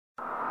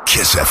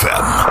Kiss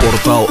FM.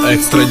 Портал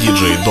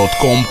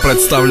extradj.com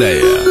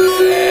представляє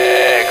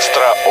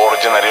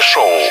Extraordinary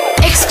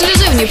Show.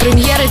 Ексклюзивні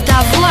прем'єри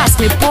та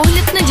власний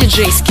погляд на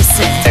діджейський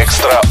сет.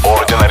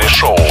 Extraordinary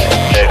Show.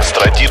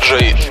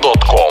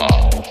 extradj.com.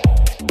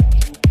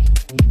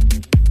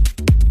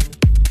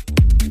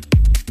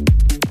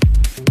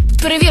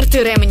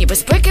 Перевірте ремені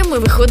безпеки, ми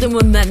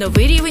виходимо на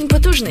новий рівень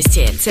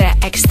потужності. Це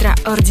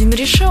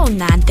Extraordinary Show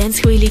на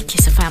Денсхвилі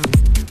Kiss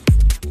FM.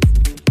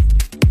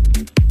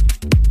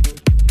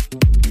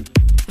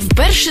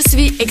 Вперше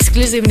свій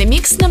ексклюзивний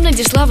мікс нам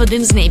надіслав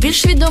один з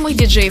найбільш відомих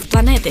діджеїв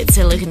планети.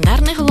 Це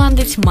легендарний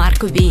голландець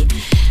Марко V,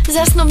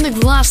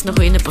 засновник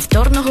власного і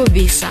неповторного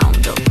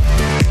V-саунду.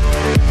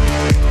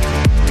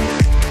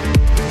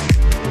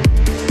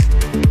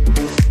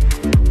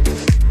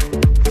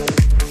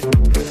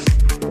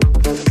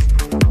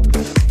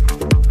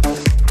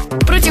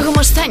 Протягом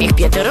останніх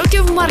 5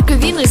 років Марко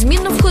V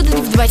незмінно входить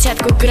в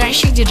 20-ку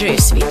кращих діджеїв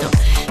світу.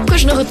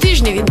 Кожного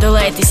тижня він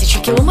долає 1000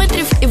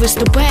 кілометрів і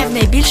виступає в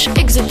найбільш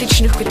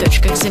екзотичних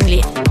куточках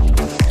землі.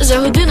 За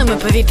годинами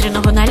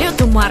повітряного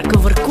нальоту Марко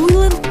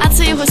Веркуйлен, а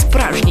це його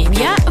справжнє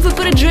ім'я,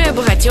 випереджає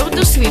багатьох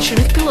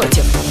досвідчених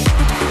пілотів.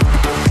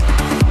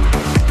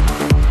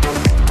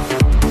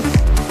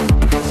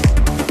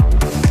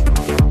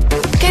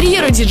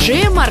 Кар'єру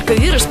діджея Марко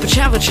V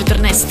розпочав у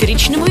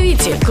 14-річному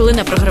віці, коли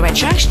на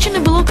програвачах ще не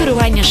було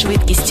керування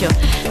швидкістю,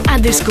 а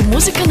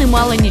диско-музика не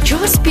мала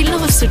нічого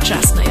спільного з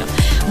сучасною.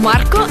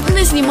 Марко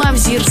не знімав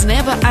зір з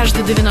неба аж до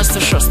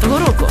 96-го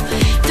року.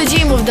 Тоді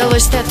йому вдалося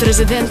стати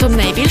резидентом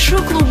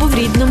найбільшого клубу в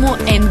рідному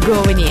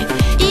Ейндговені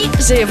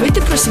і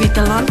заявити про свій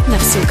талант на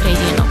всю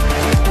країну.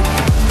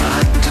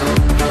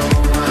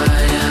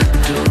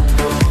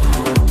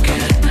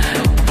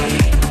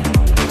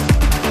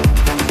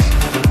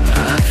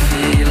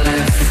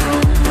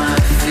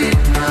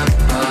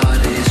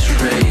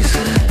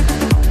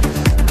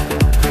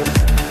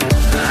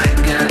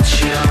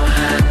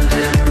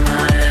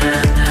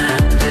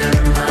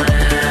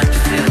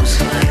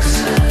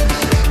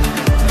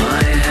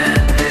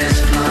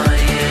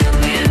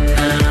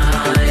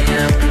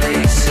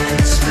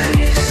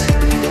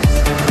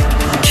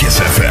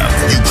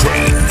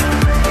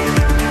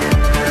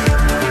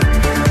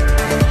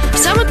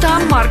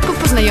 Марко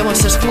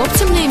познайомився з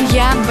хлопцем на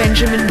ім'я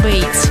Бенджамін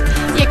Бейтс,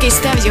 який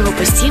став його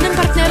постійним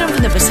партнером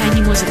в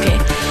написанні музики.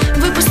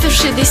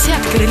 Випустивши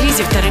десятки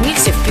релізів та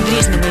реміксів під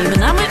різними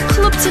іменами,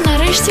 хлопці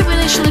нарешті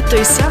винайшли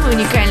той самий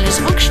унікальний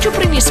звук, що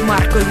приніс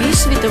Марко V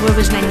світове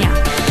визнання.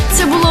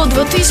 Це було у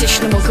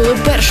 2000-му, коли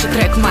перший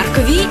трек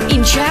Марко V «In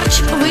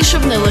Charge»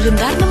 вийшов на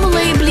легендарному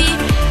лейблі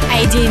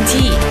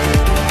ID&T.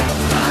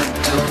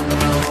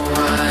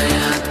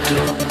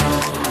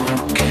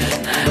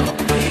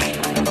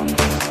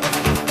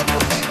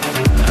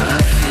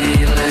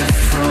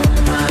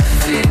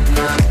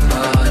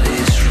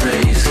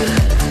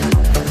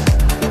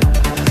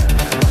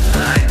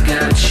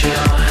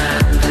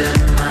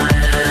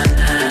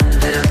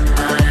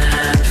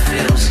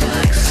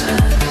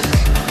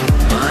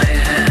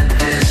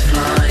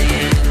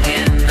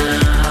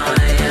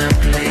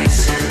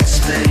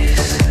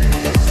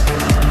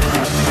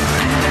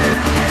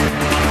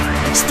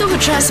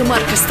 Часу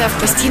Марко став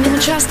постійним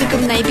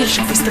учасником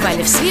найбільших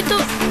фестивалів світу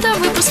та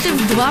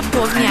випустив 2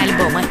 повні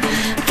альбоми.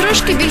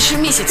 Трошки більше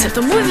місяця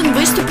тому він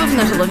виступив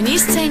на головній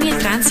сцені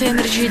Trance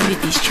Energy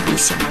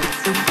 2008.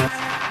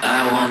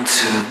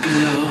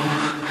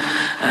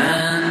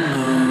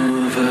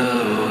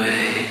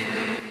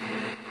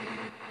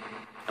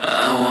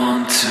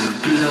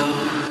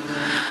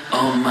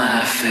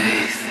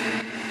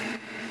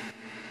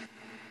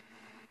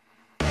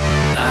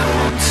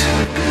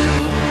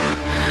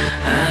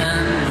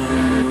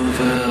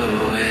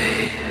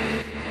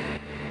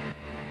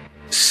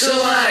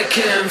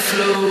 Can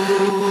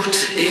float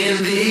in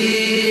the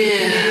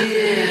air.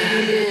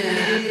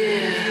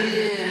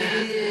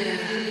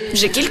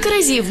 Вже кілька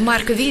разів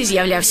Марко V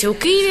з'являвся у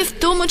Києві, в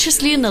тому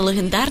числі на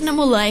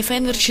легендарному Live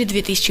Energy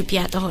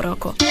 2005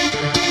 року.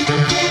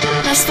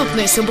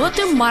 Наступної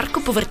суботи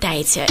Марко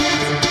повертається,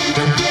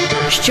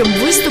 щоб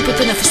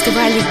виступити на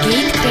фестивалі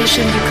Gate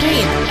Crashing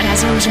Ukraine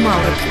разом з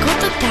Мауро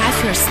Пікото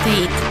та First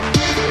State.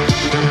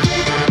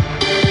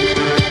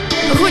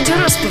 Годі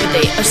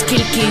розповідей,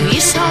 оскільки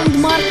V-саунд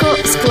Марко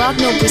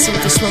складно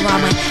описувати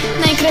словами.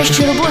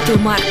 Найкращі роботи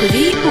Марко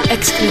V у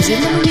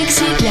ексклюзивному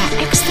міксі для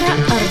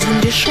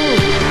Extraordinary Show.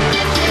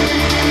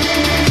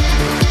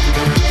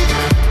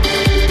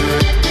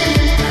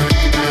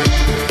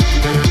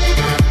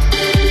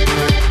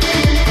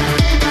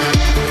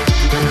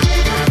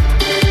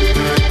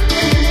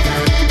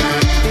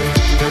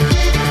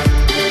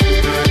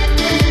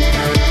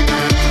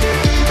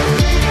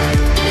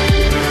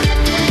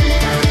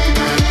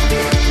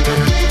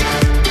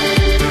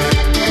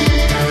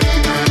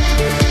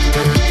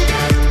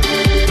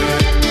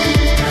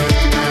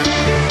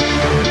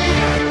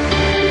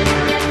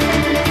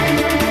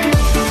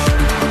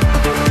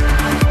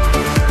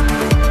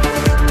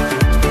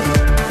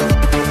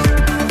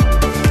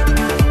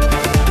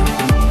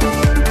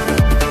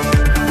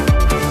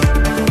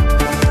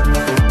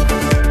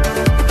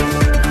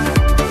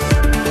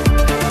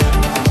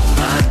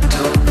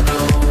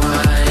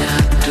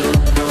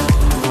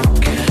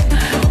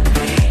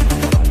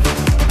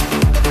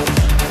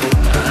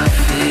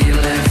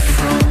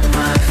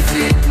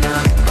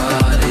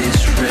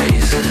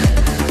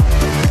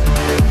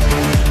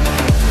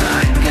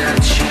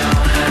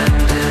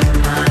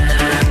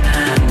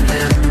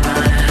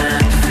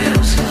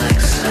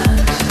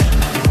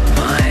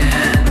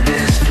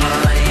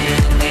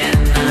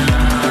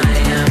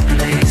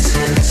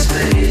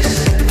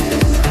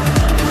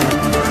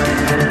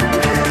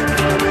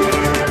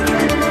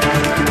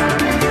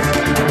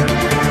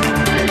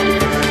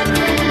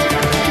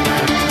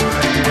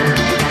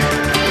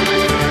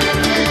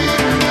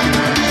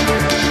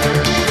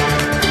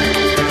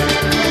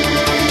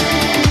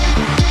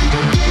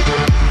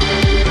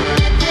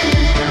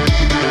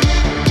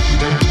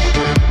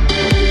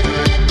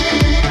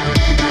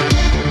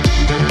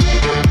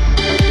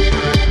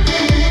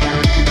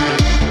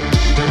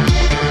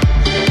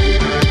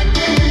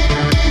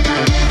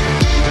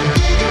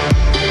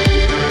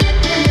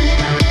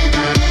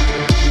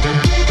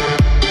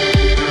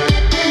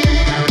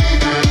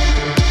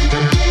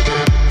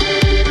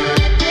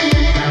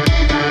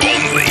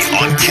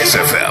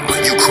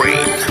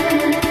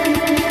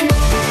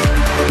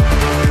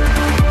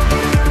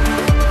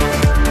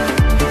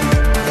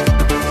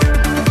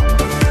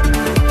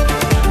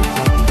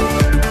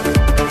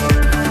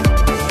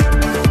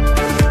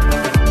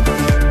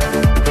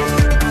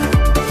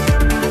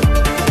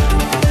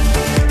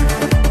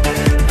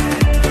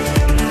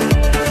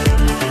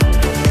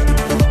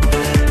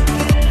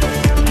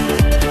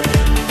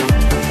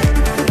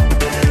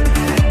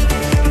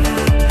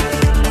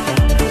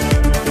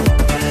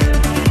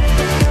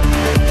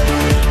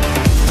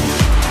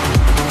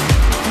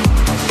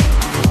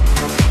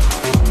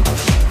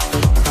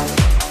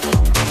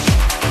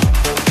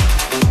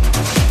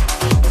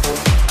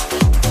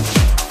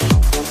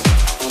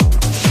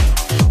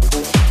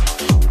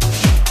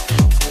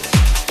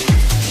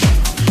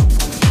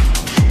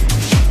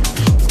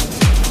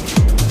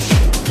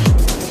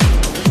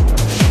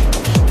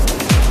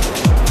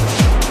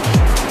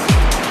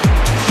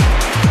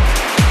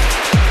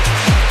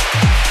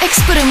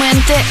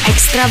 Слухайте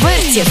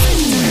екстравертів.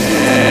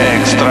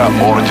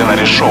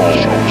 Екстраординарі шоу.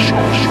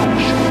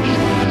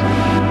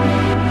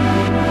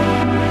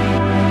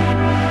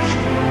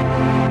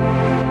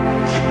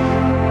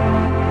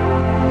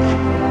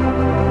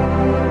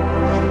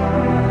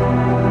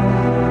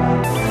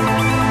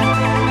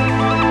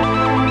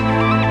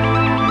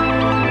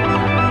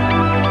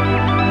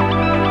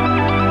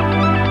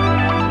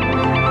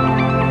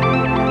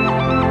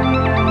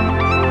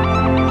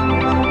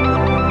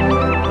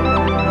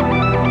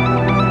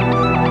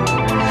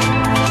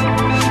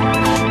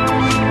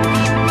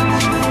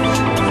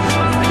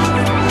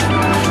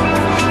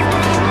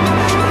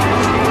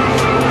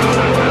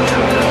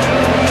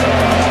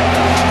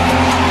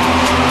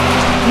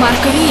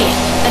 Маркові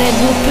Red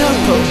Blue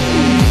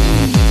Purple.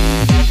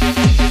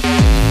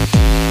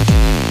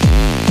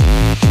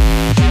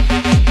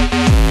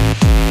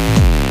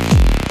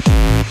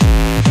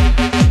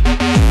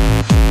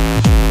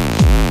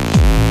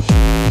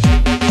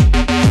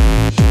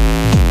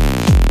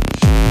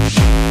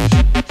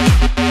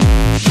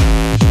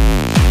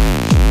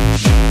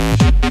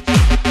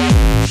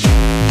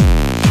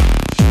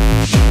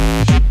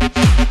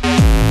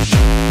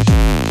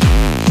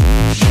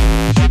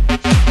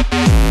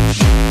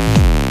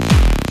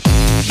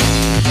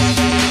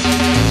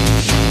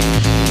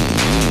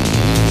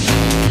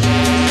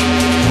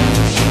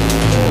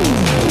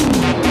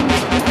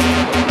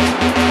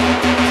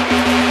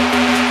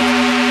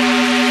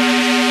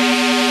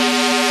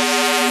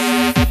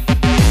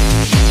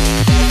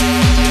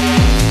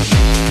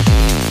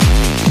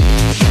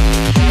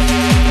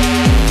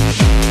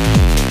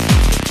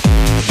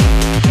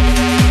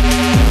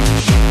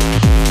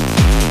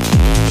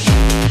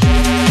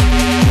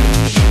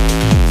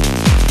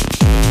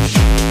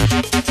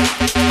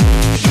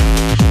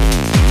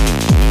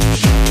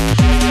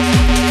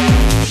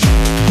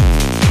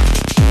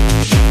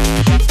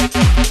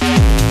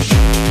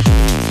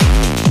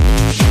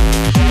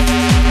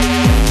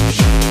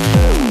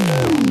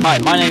 Hi,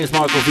 my name is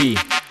Marco V.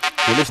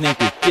 You're listening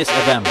to Kiss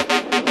FM.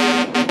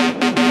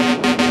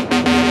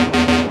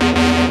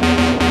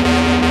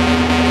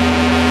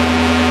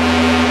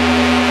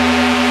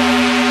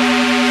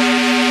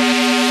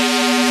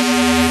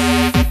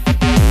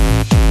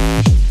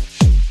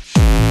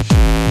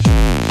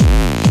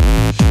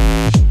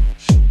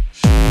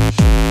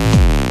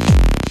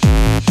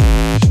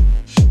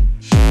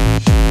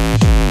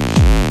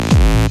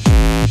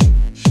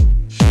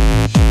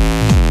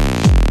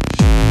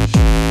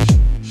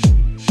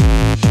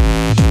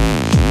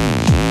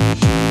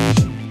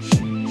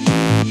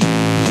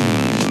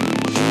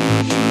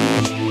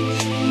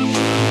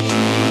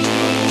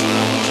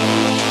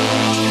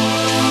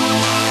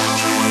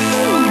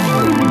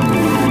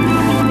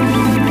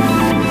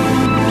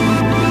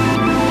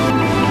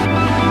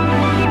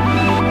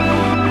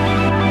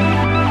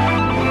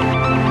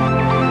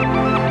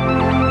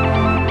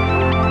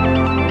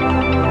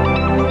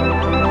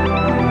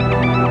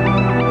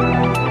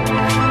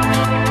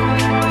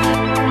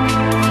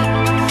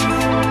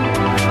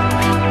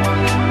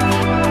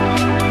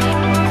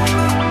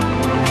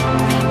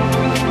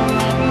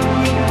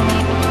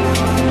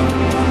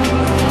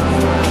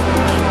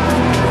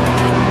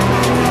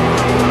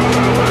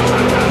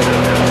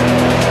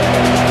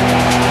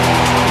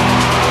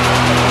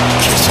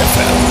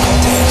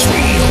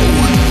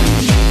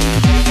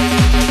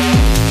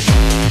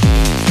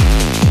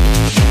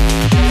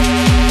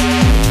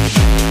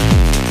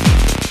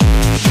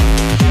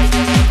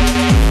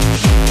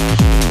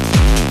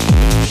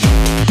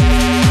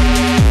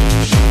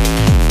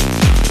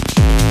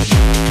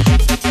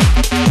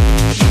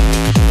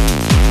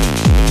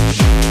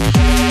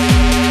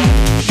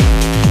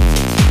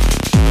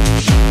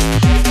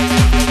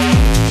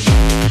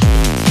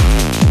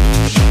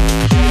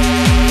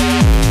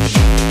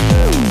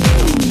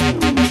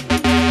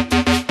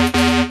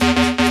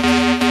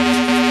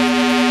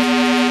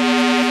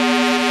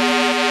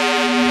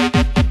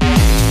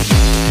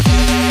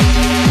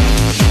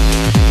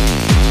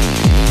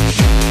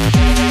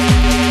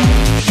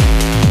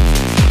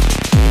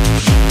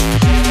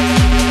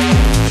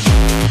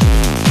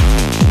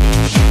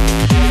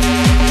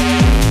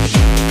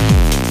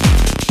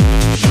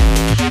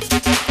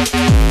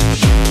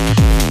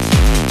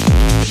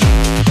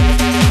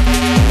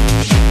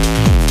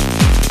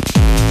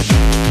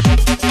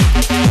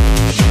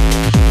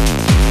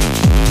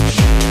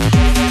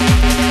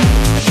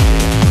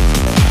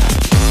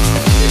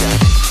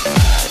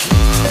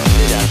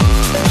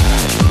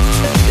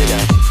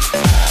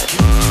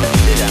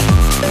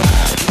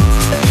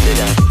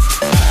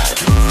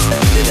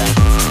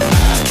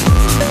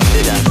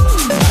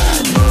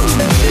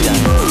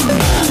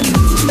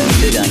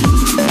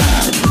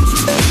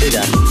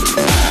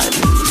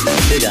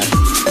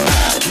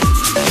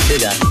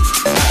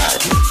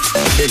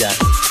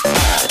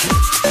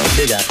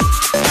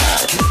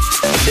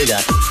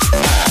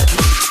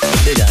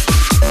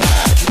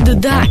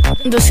 Dudak.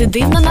 Досить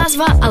дивна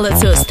назва, але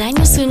це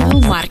останній сингл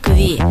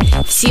Маркові.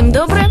 Всім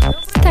добре?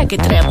 Так і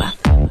треба.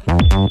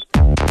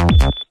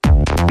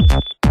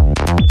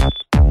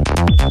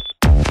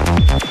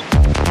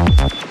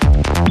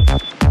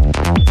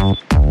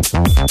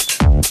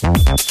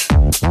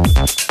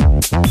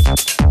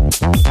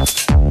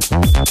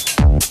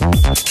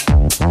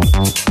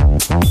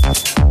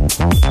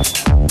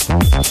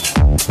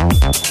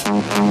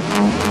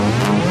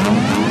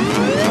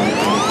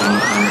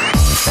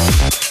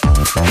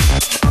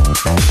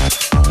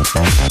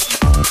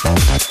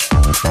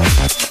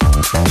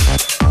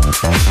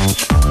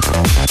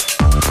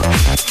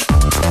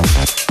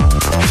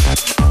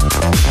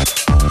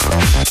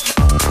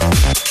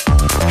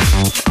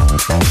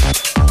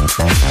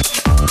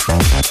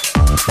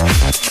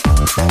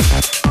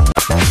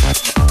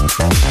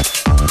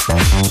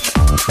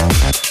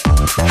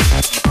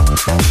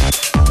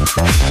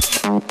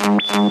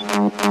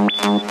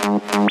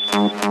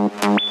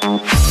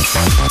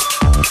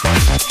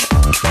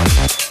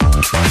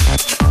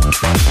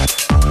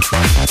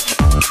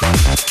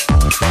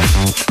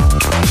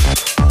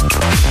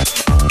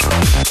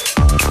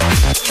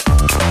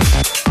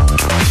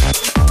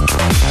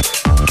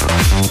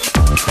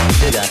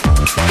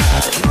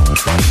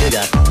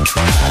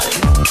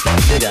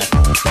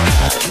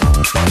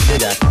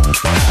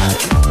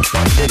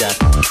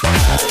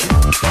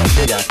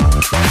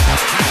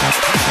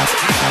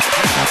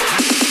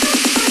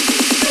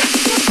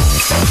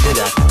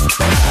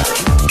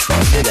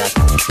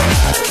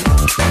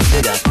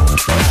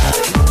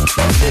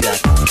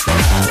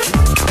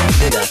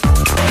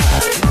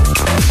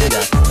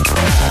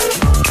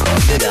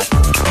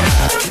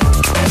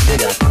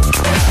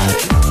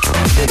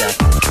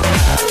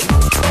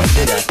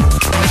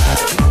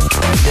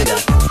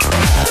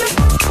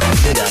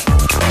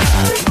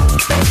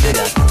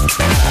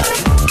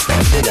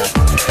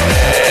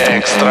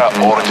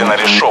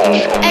 Extraordinary Show.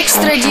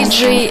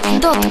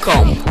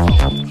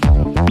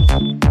 ExtraDJ.com.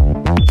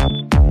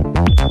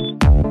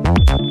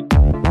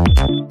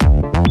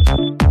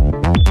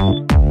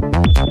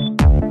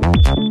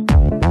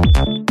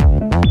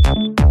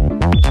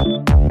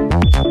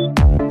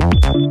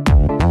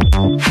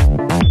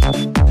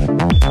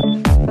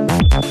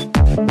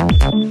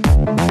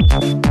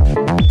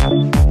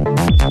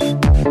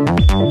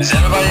 Is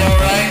everybody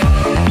alright?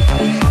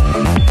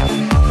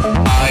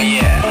 Oh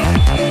yeah,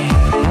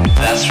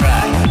 that's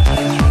right.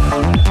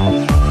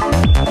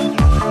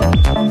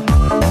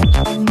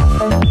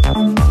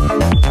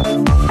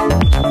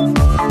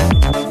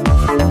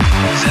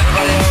 Is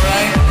everybody alright? Oh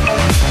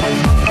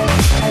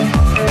yeah,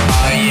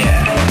 that's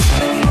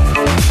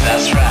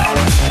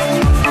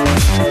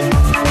right.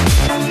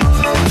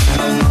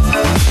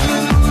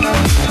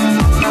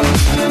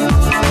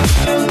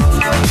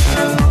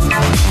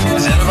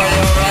 Is everybody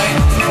alright?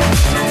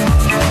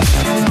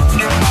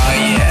 Oh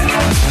yeah,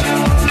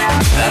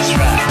 that's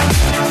right.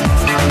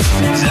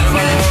 Is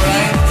everybody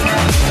alright? Oh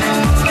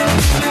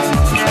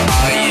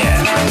yeah,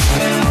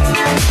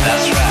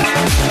 that's right.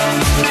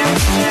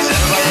 Is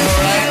everybody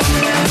alright?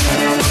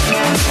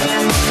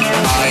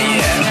 Oh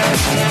yeah,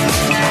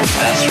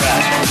 that's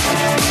right.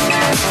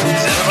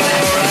 Is everybody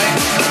alright?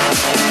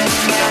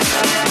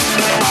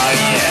 Oh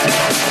yeah,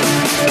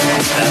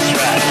 that's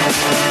right.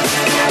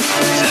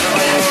 Is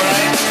everybody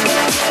alright?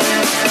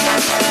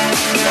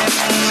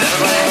 Is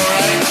everybody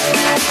alright?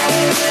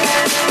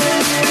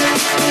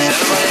 Is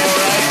everybody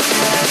alright?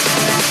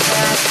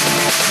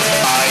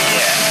 Oh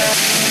yeah,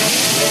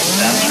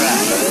 that's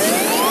right.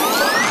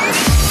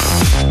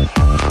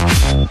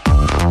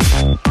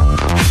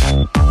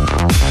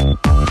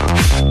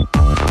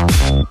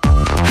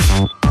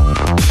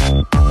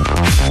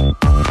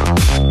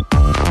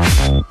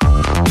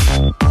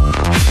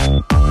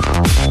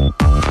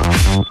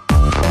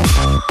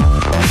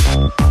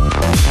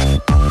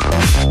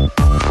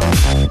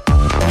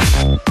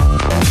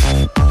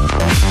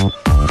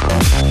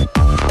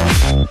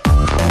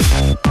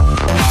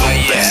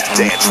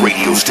 Dance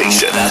radio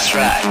station. That's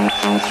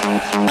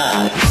right.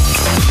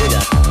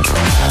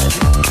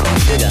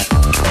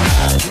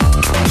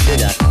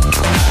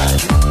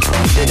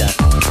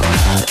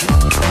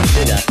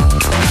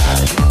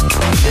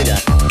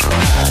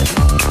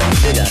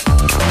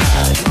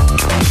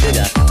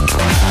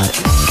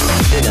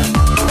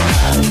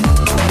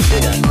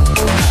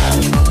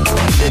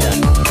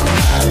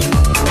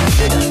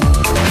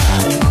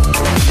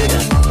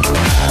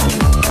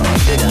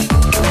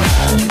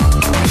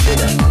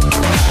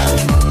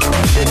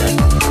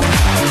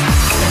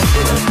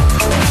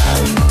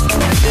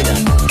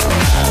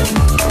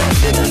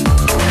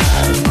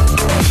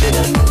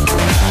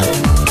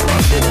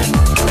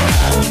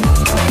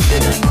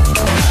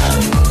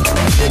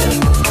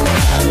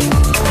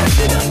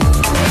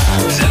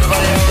 Is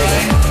everybody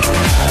alright?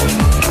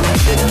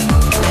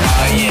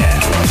 Oh yeah,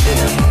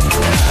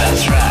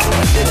 that's right.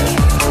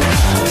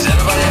 Is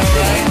everybody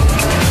alright?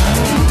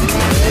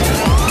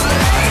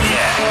 Oh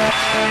yeah,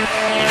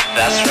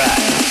 that's right.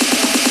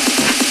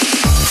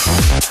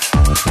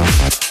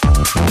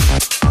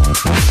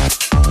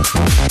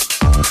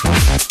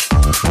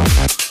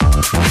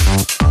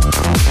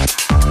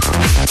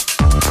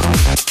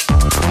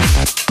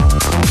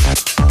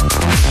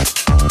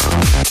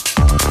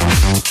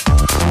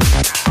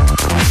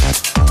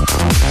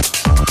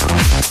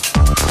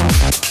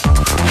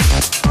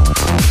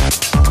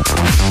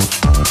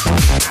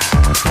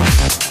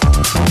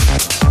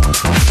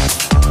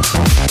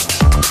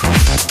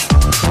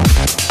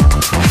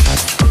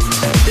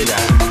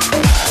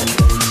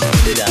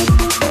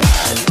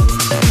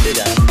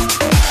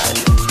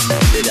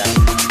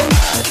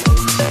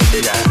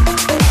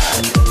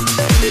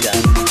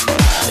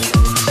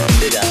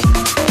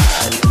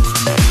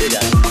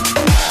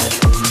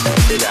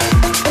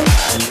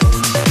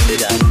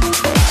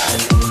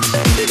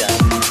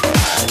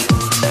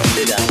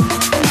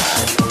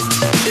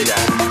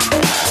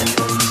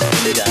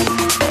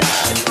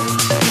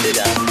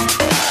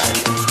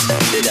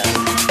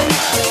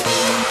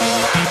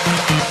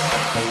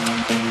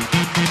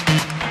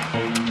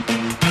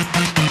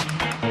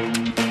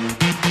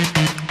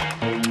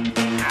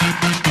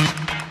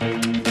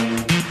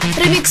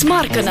 Ремікс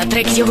Марка на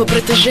трек його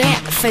протеже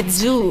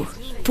Phatzoo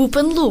 «Poop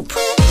and Loop».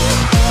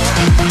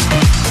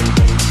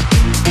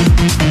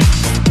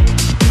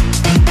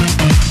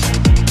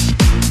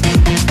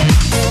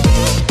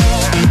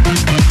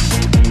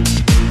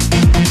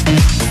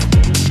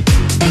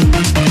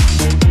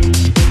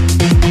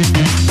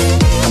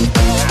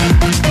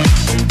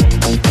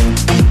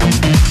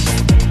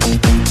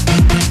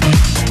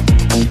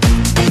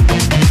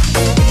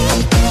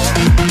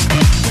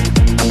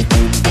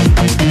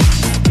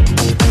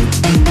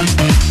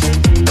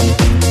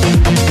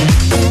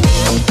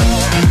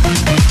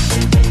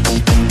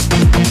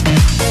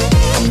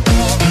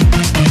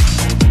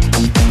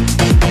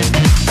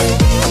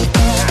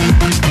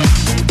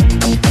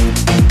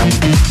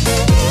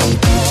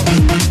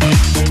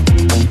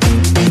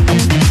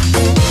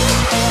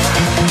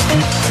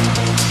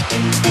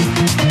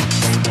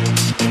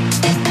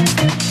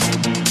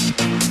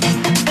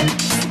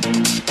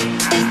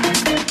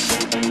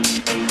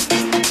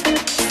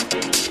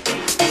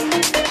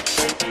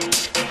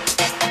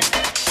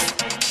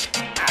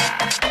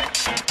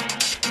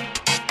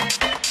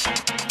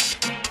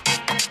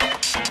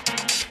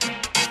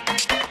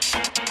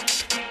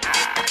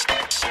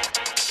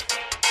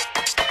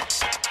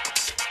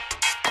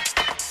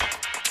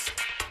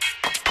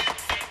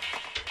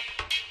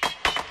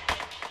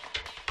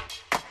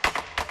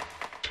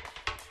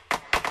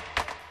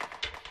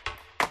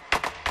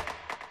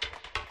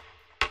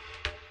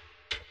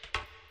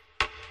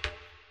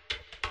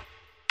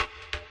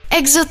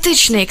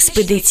 Екзотична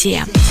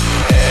експедиція.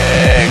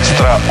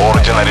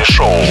 Екстраординарі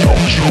шоу.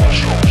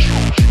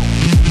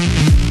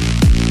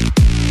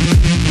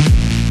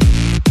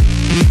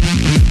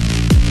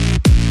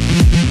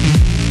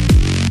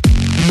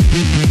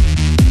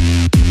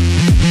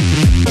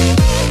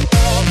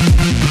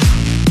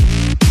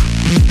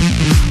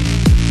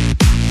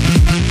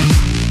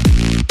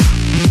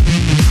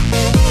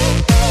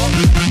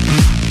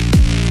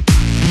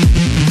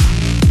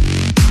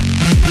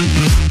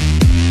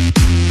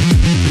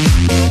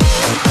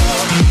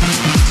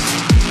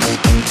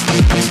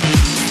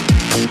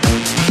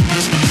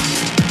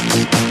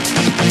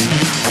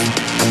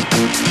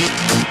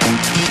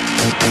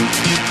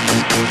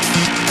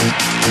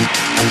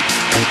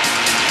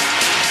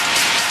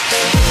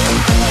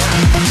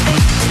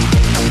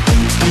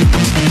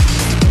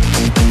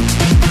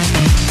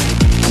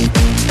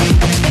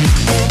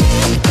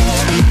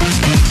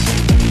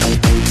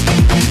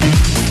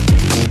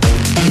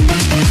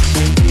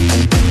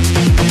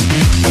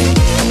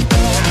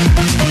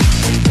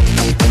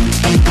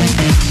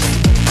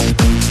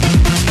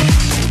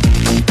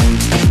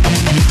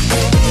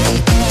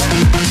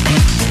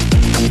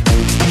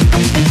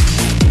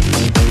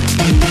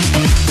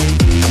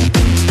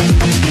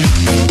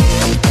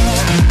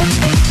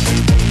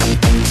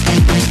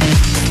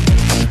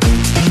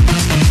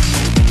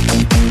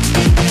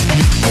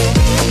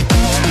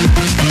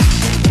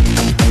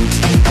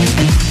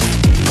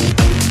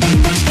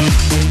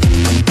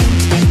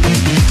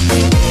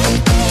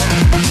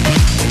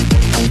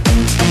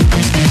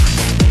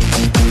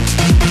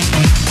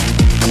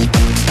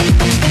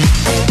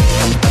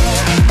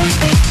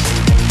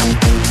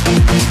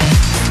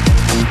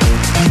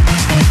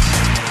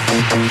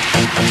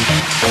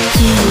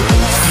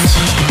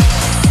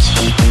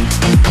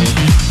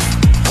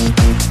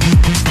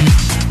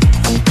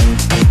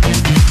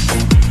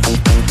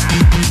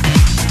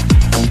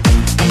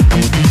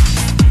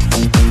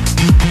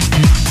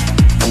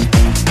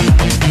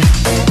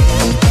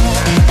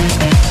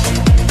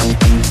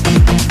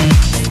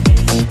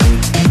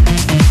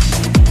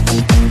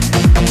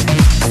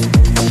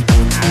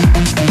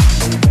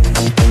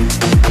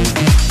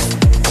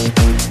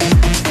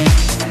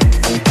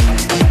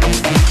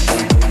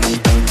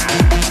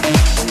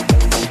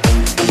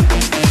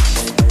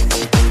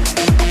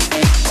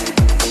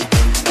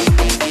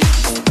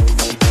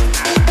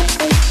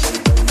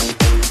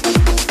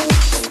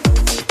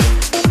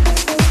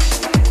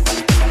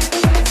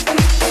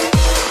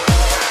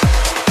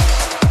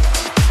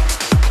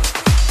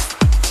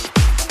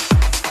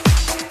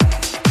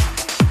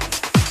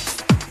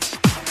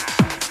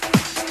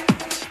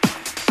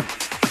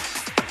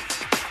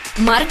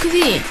 Mark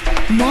V,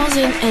 More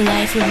Than a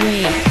Life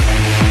Away.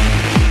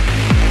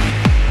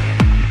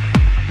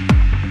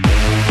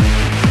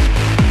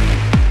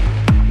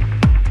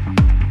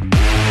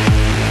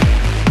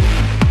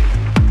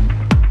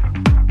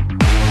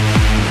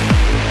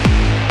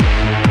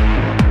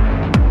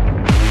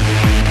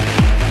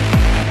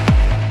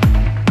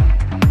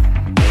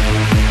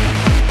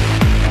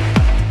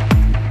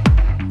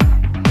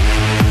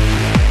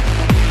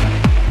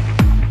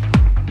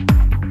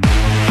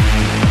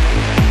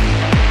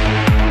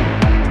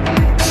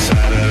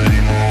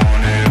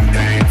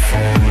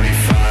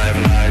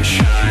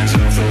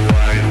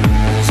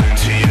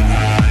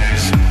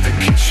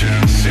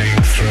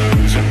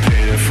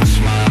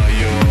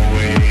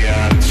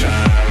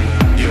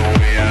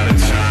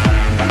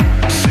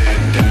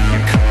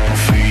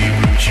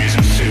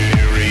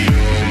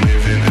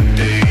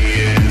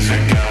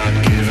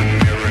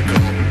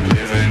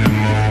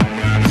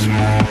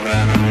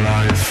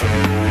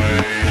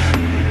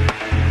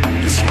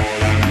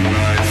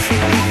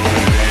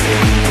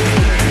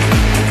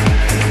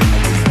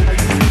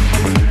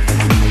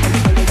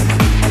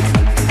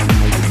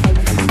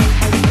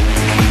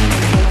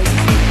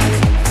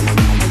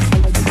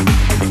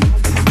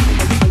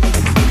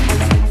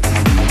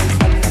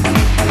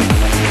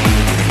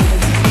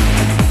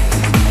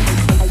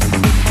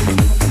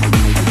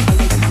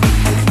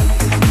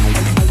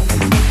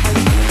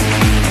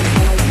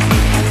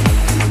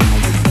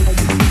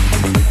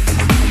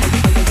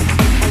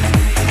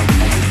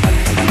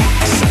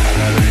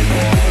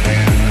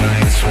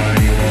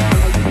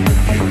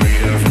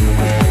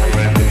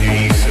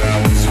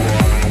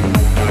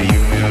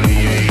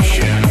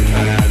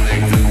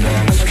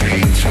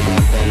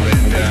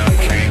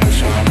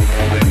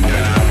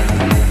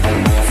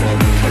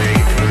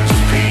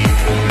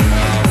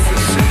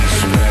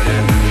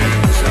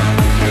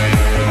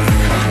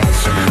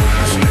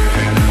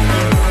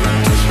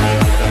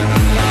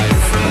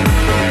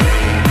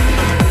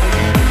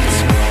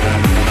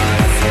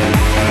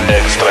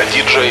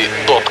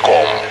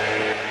 extradj.com.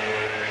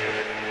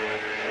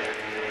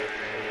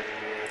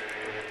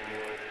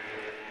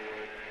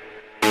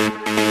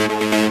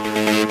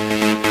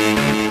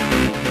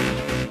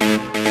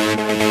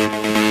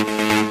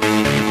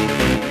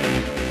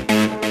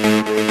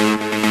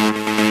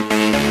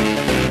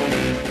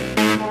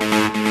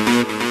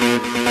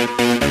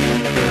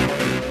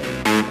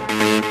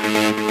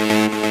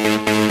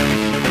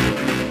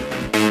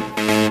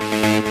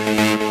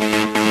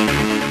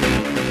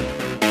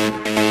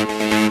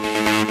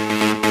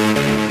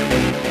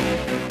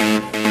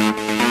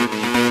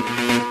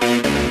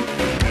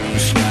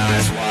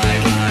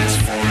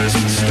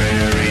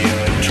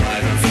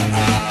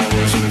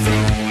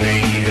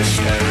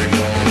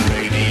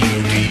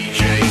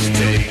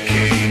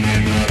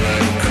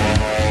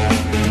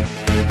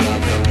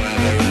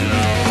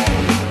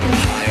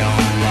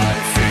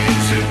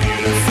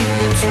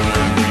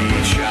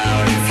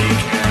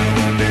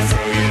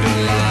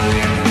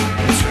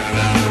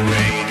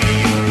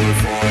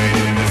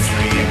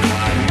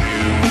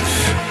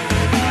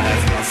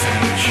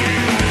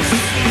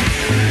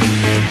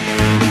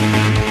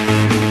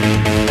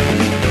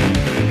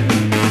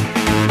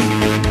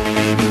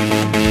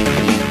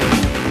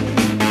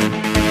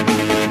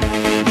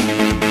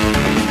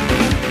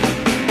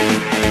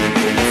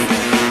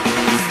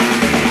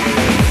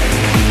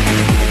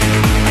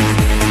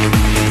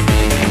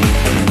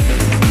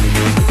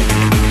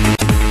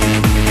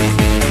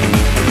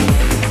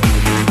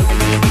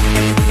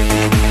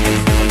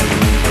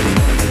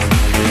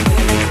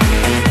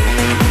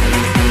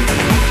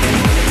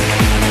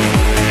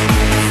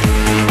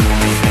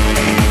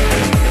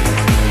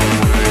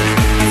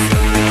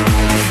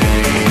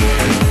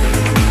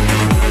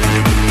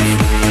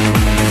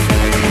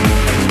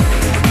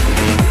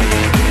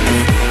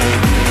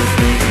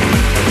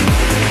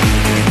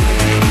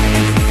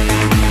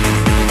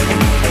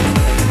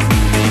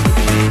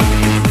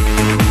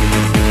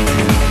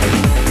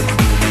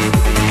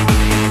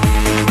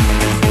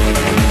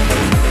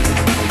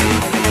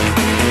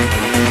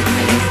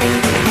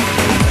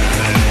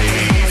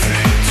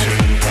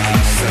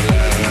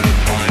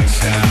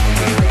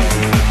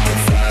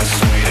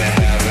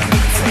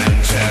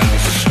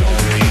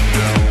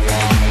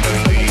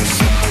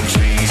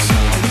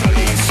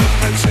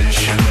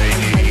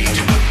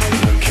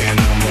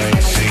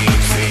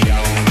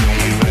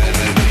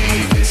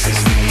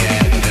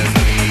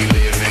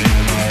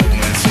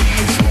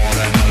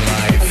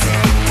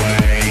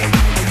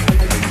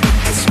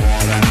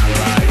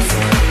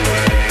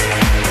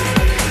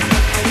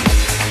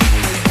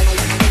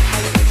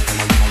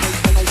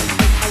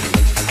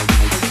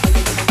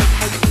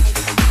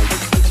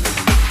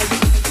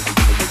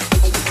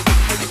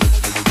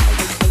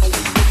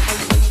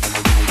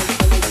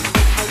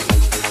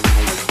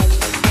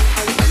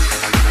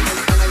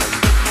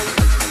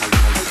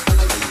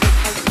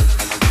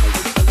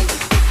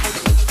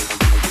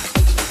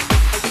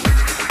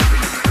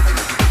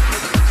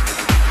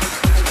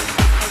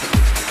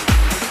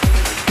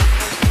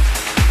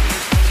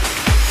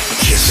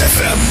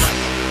 FM.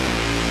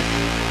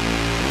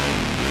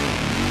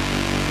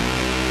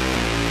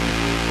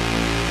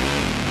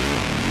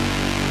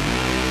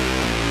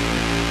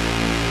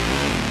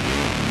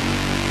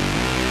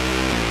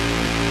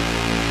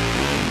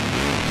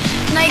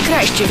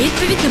 Найкраща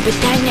відповідь на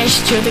питання,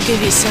 що таке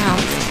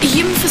V-Sound.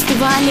 Гімн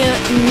фестивалю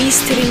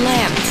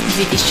Mysteryland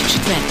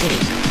 2004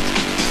 рік.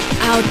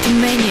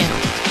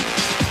 Automanual.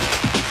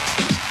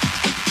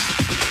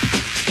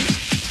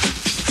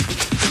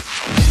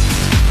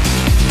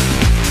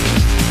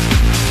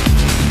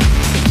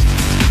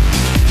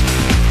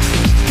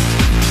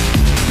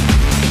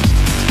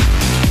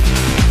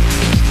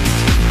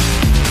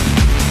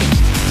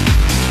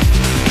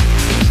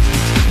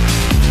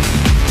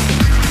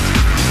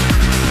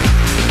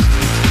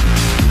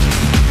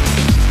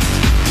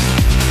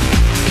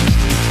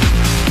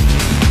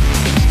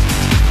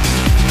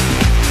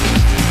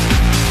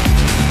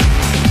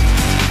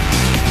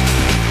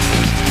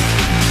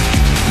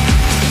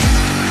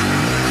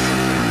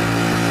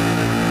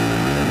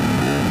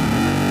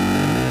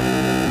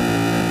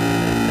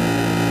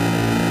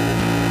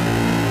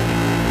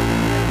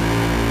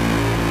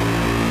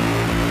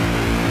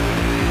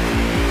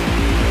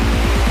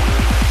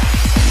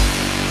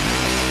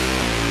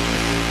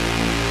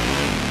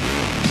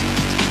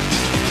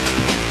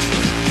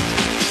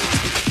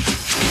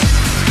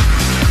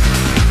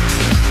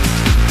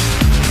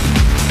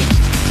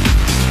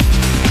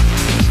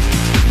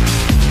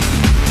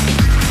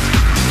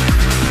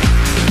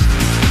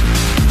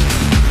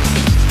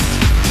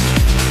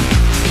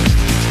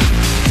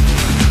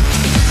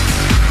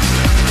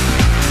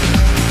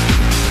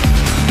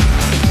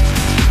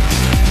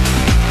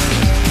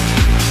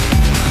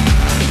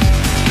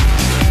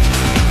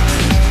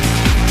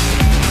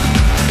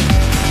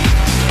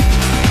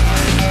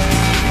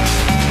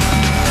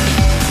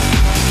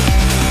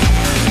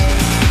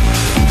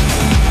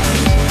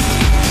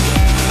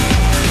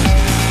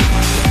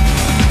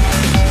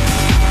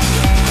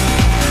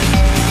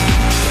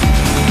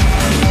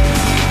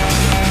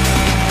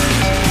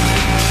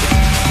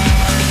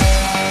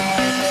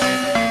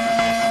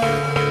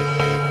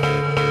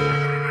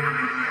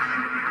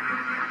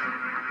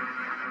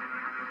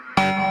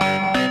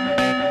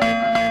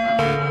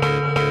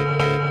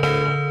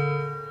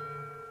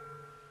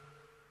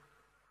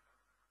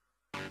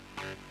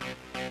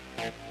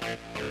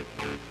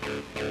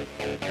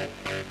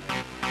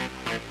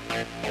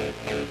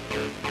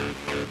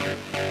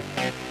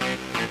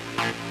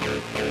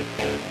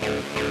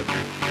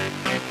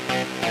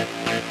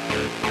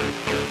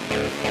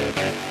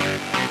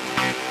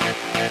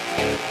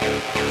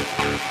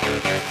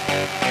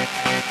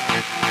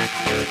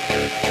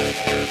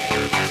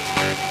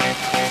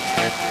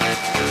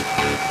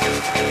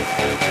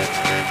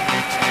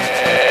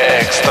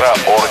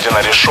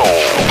 Extraordinary Show.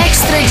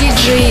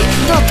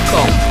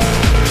 ExtraDJ.com.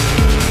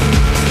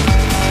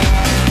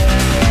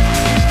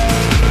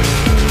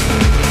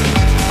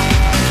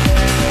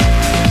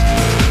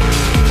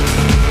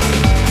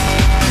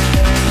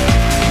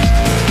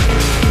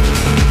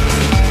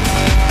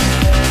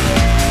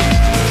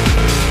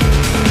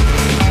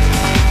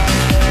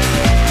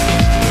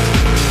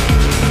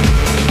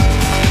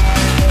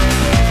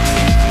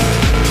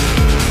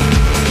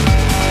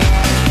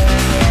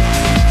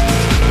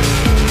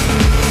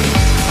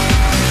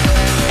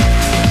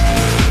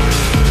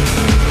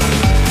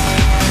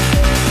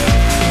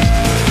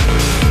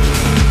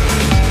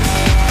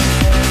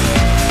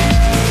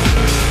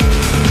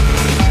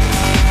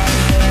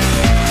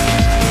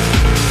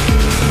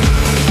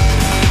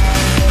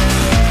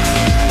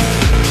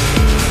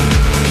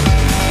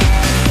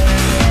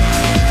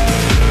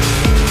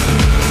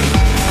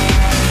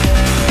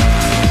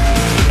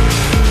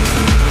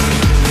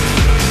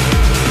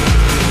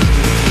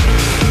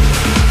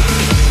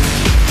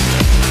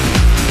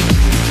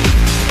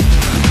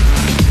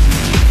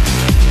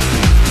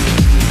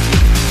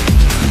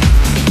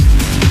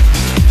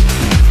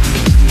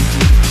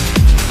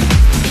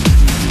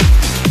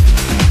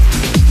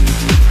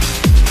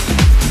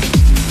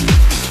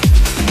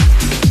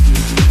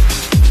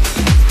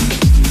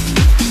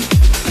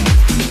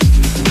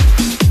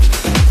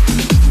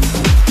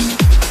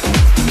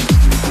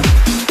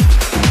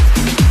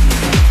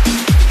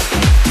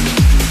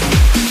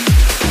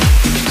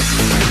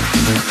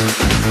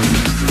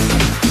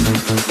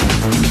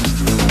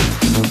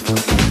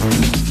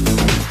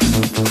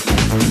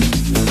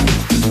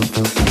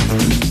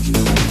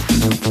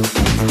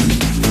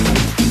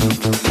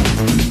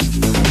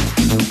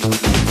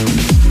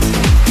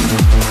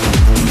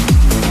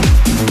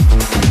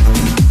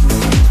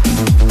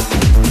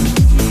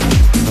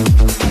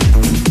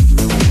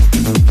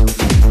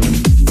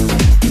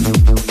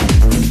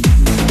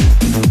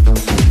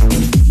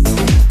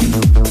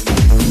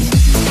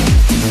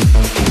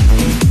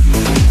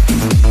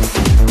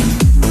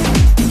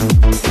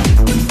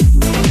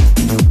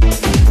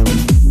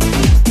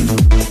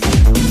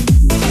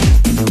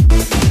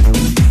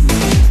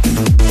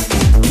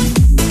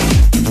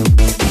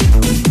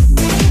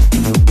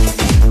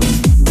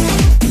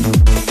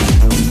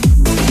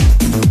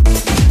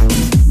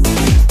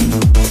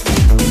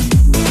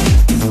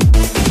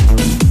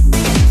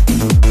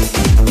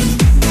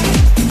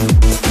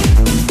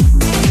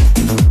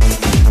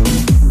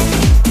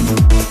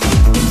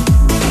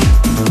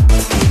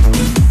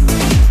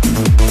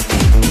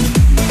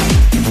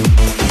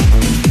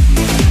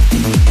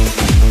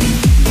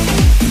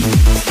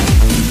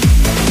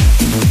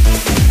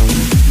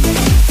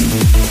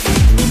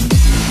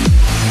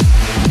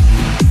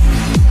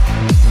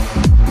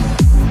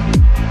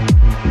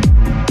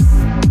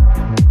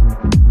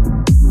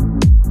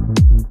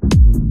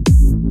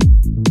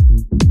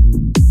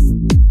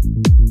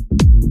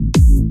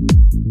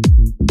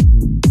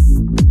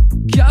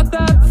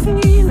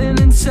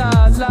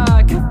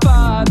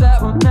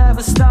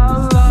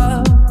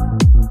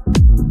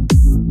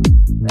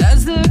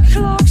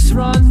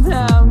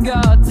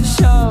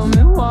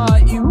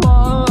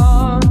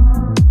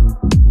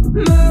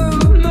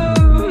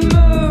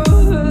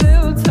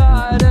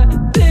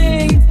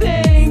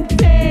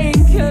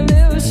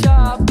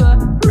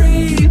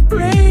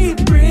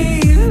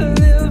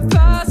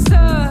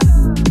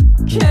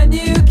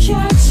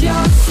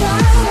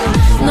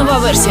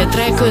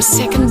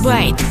 музику Second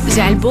Bite з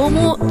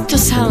альбому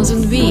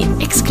 2000V,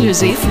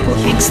 ексклюзив у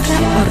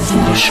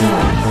Extraordinary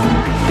Show.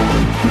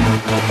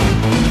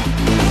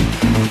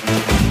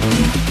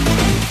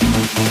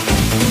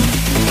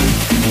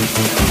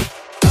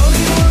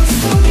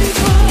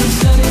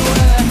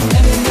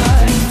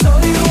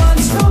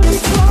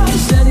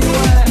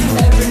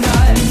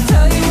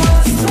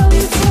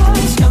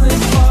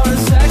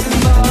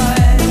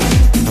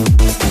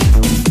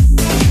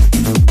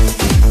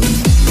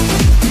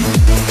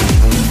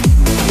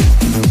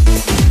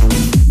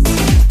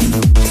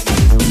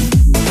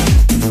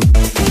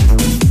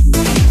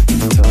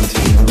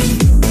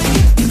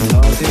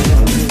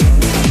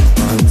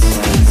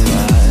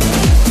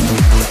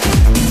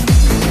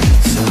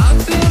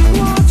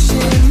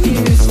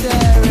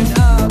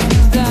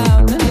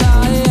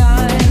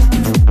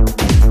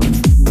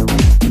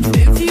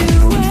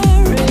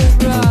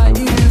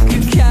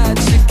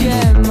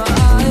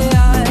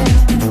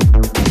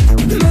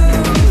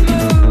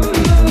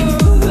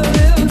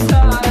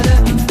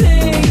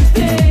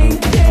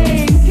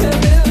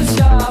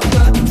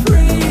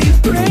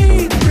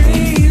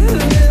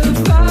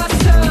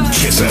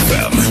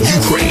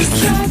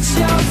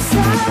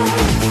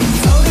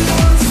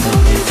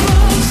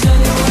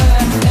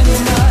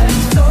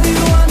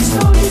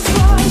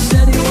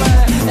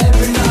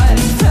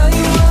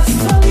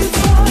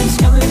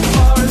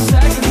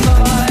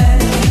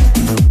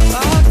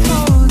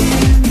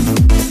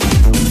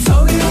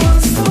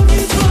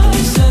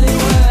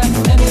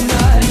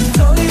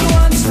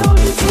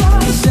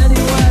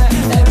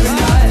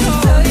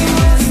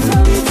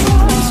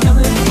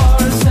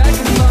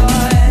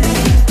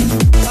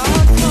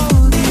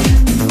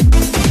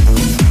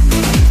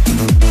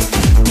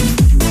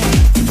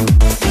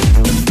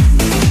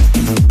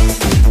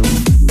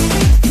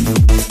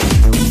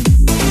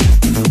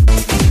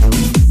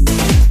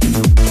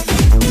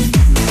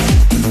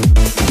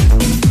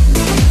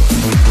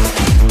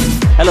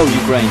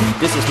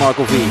 This is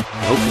Marco V.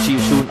 I hope to see you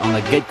soon on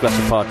a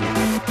Gatecrasher party.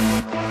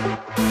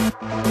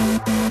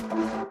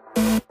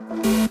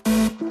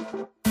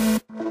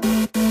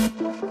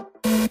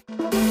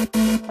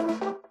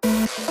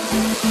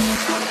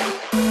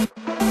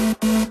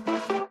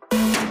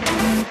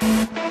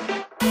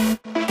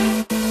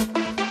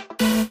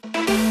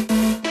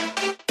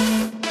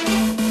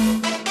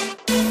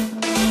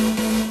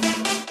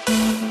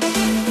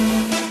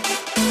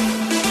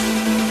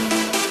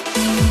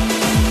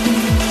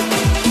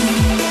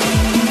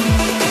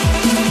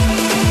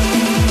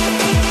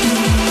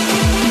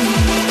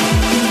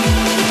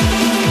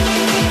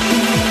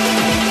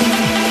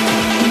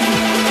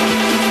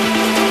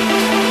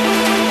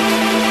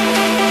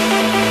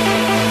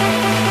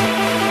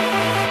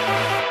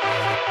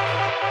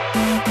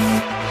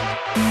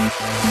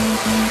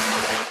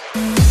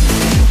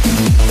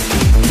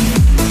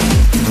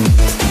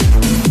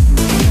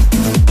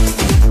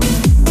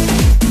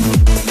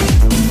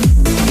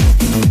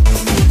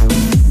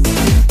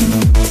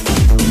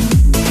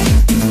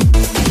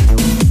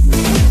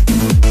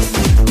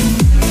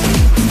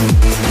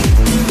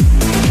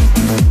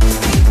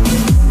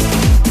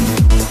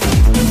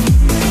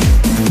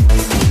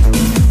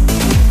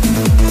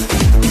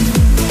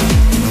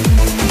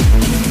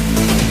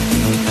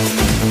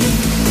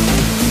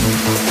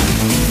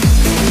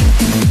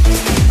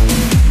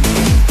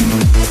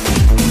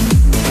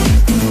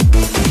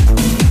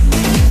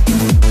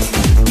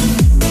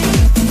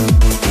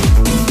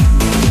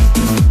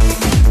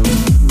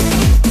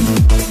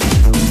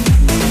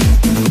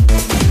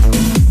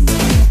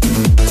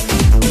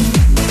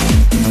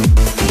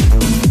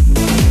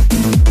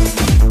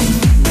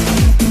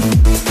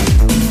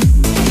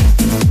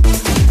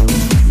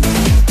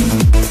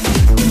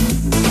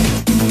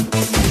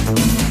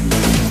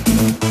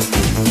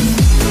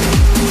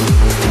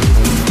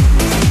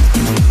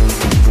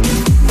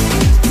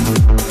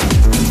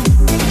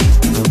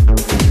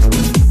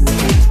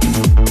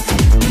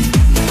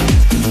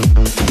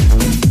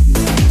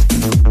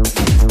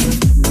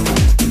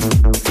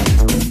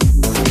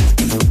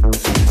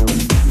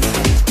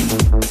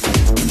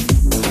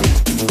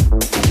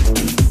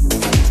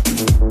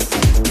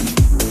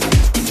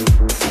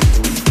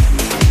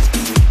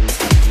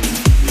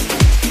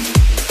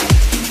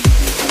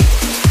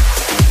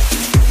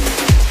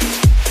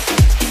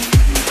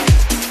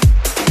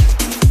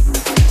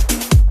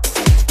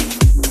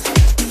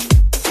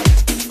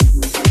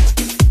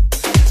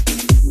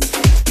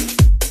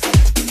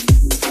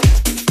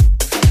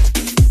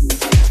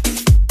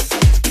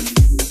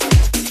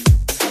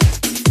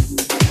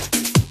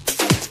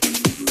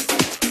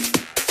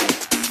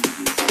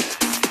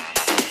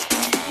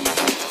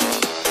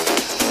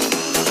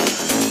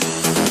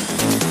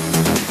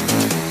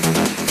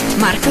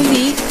 Marco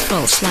V.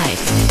 False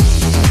Life.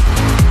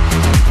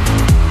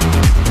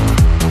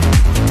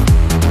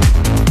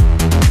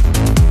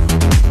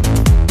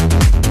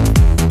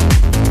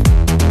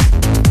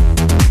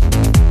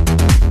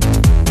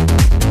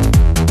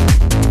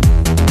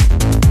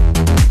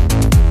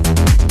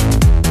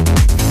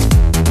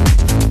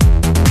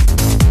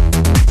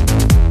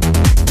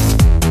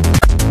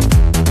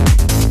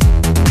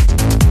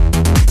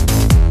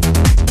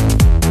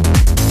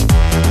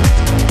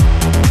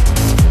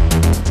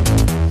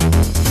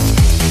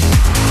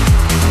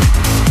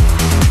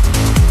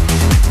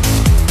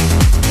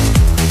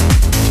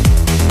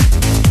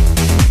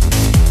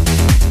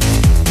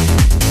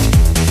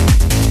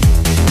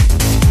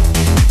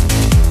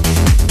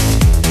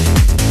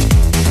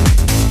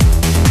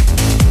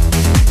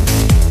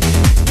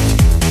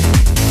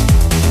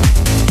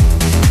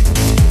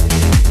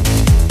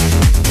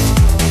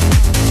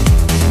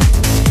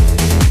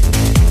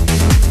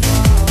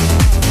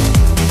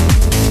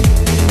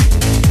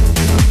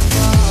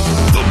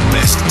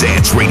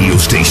 radio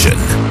station.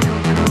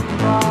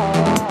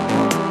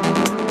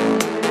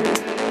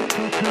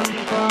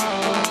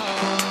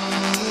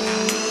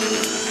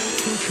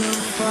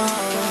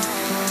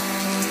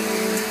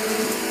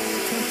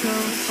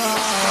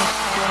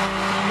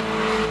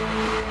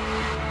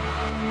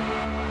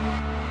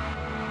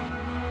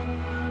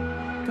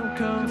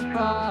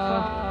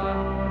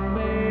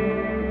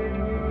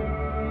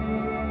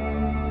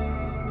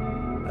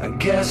 I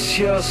guess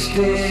your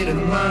state of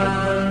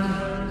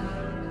mind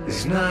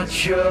is not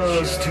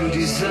yours to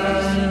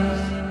design,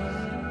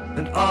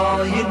 and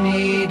all you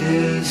need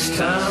is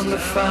time to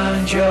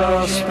find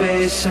your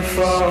space and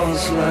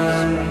false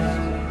line.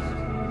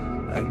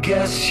 I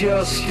guess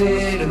your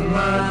state of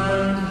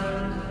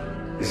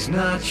mind is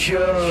not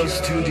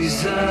yours to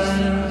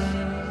design,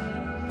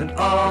 and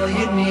all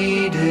you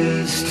need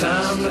is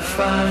time to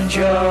find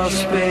your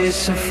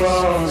space and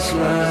false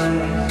line,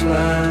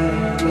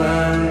 line,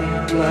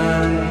 line,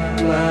 line,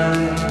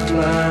 line,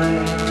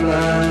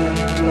 line,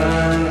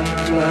 line,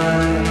 line,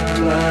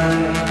 line,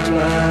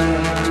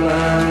 line,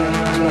 line,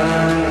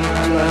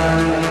 line, line,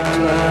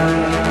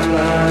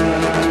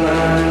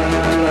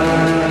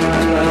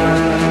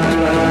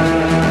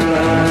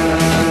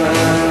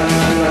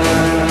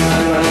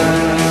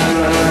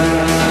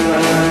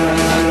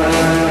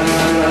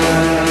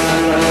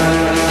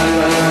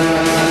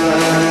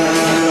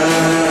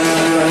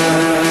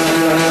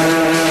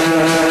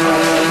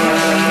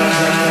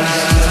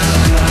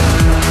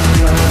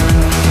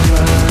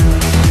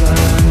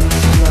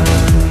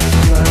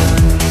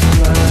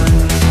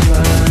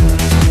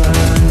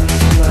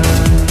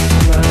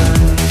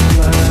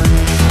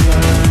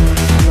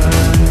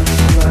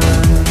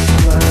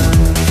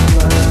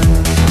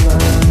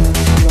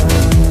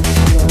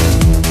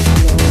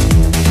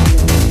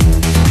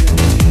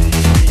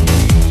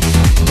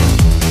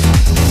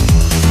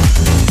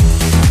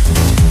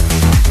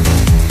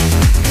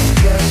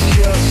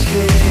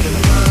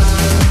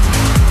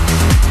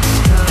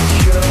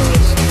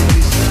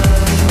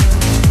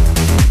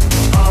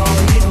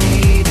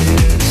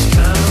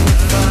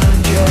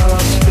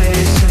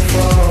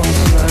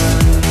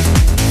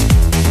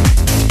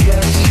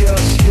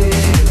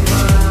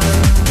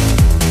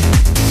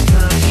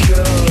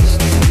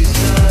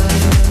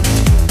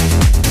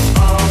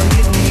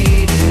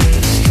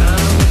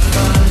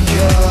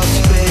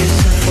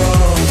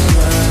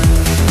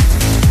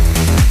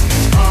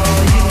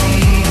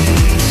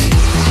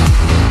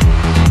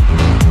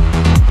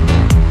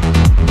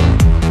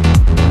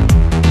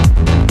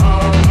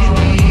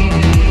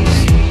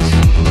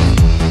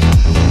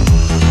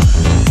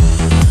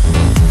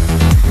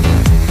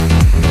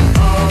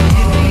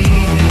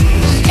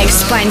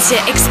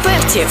 Експансія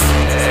експертів.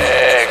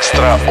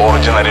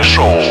 Екстраординарі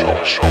шоу.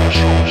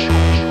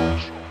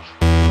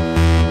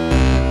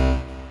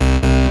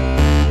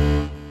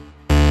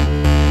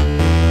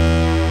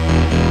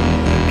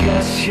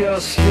 Your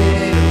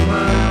state of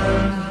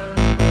mind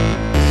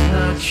is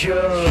not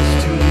yours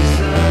to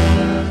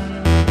design.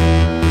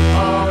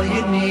 All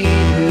you need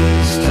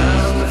is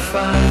time to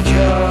find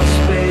your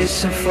space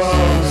and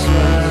false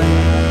line.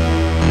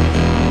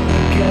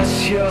 Guess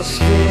your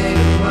state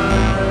of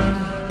mind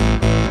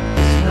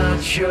is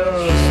not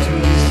yours to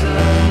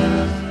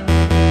design.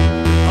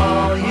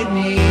 All you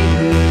need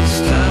is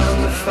time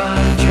to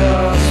find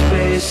your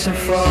space and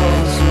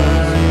false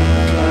line,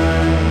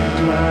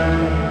 line,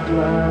 line,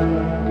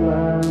 line.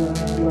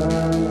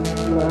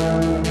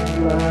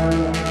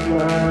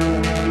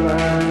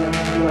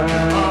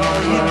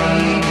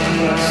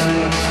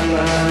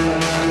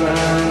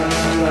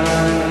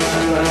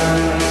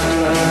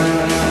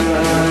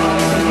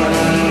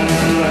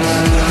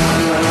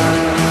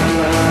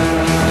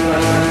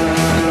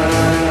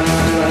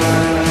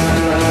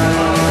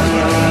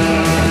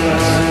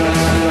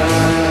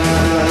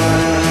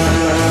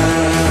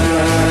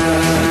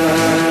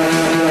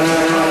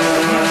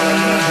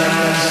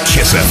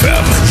 Kiss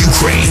FM,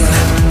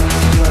 Ukraine.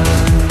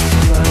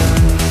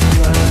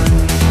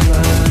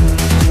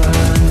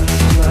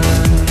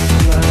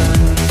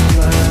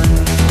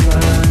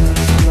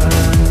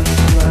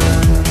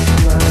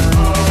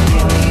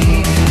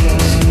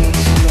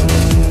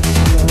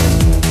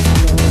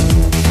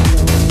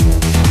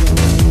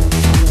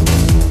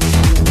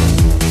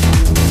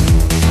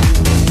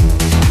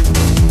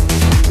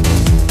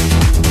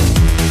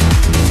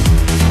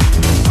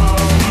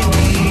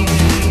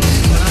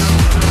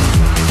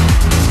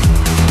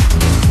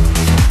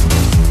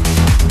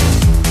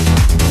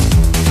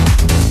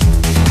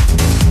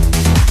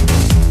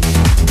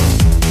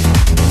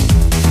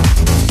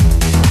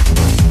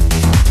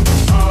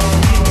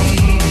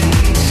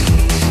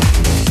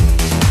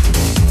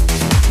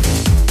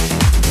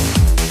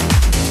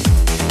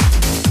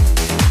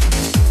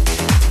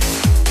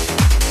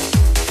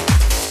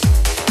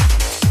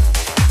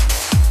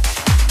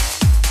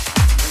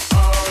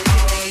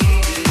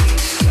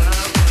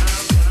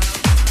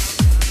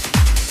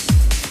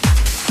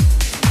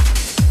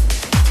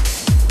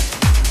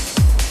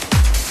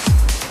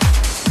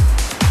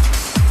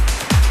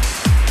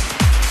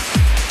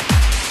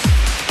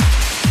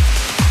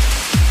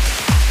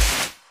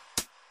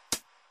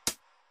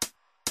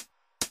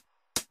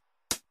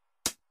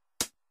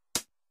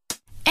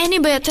 Any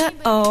Better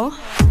O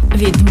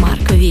від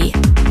Марко Ві.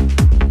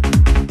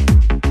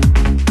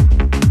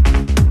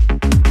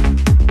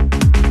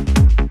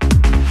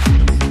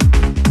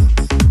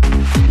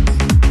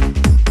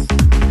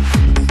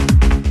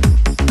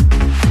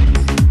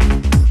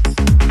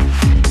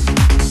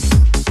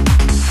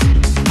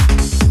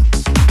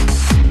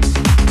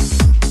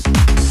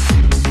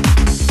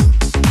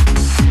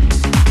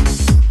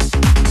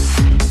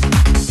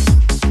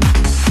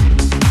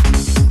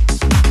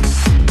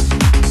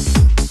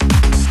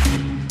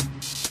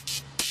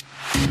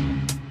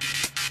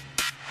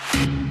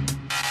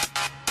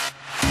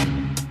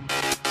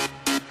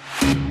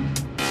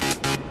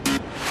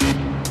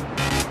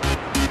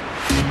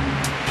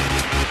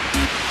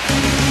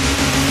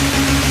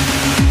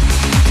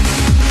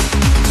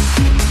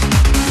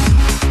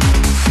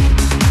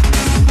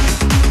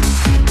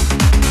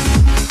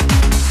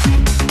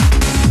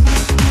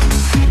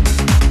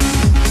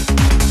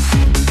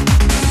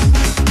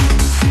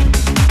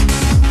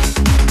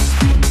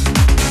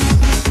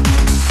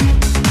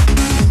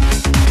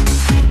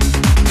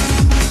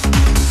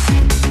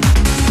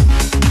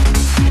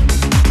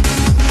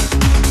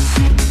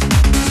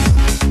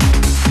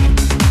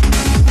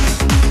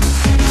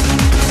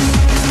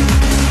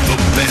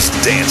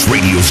 Dance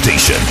radio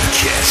station,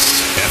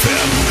 Kiss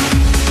FM.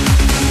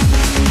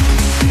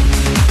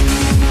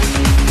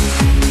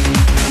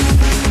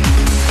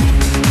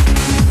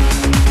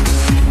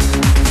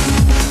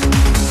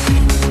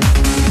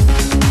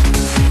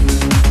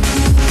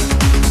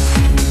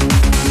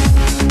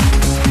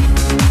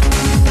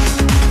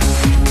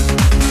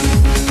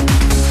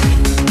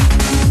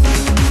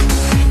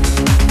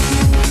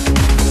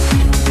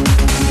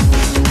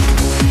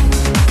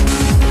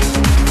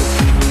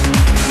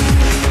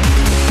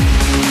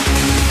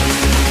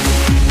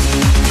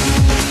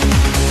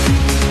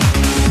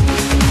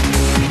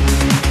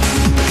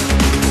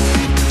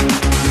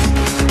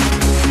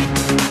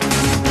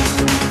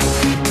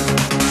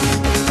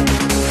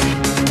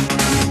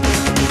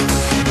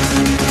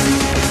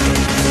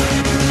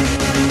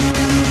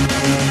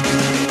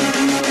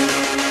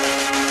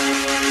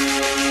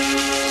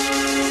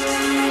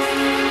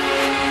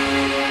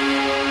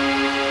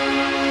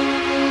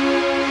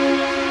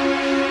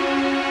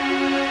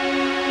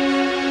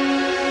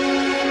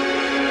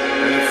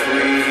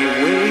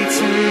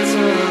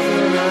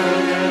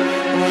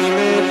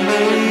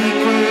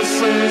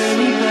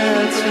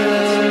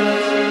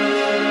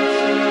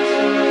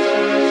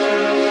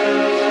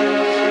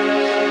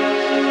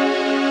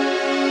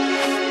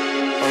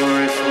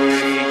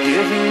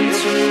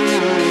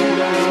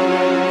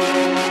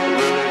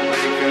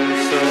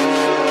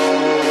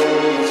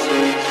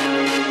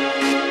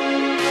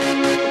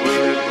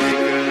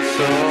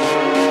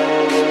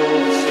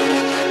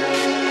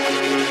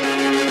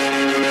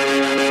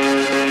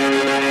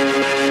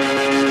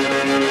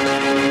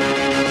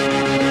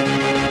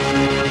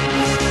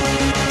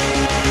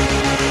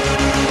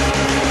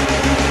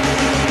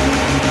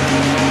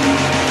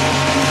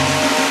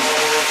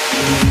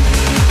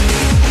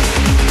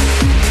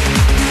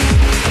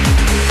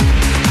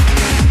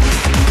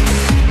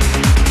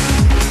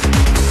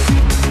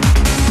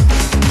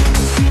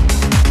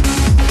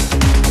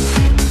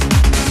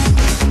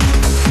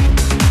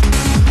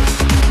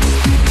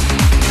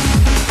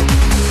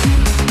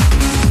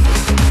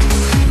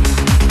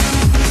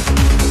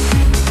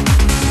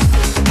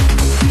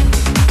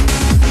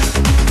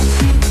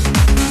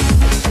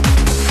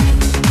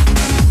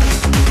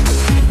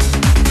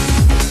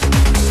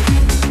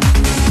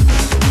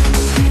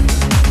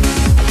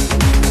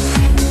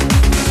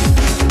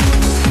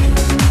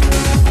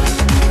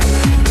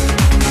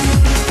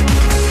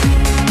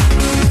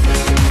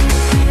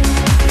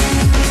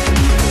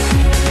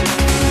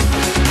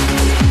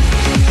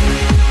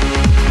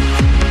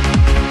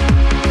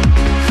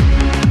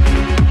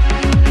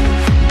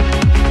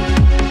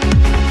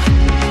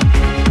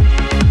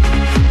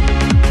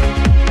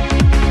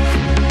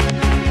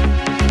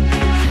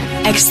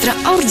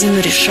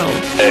 Extraordinary Show.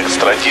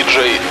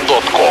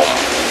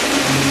 Extradj.com.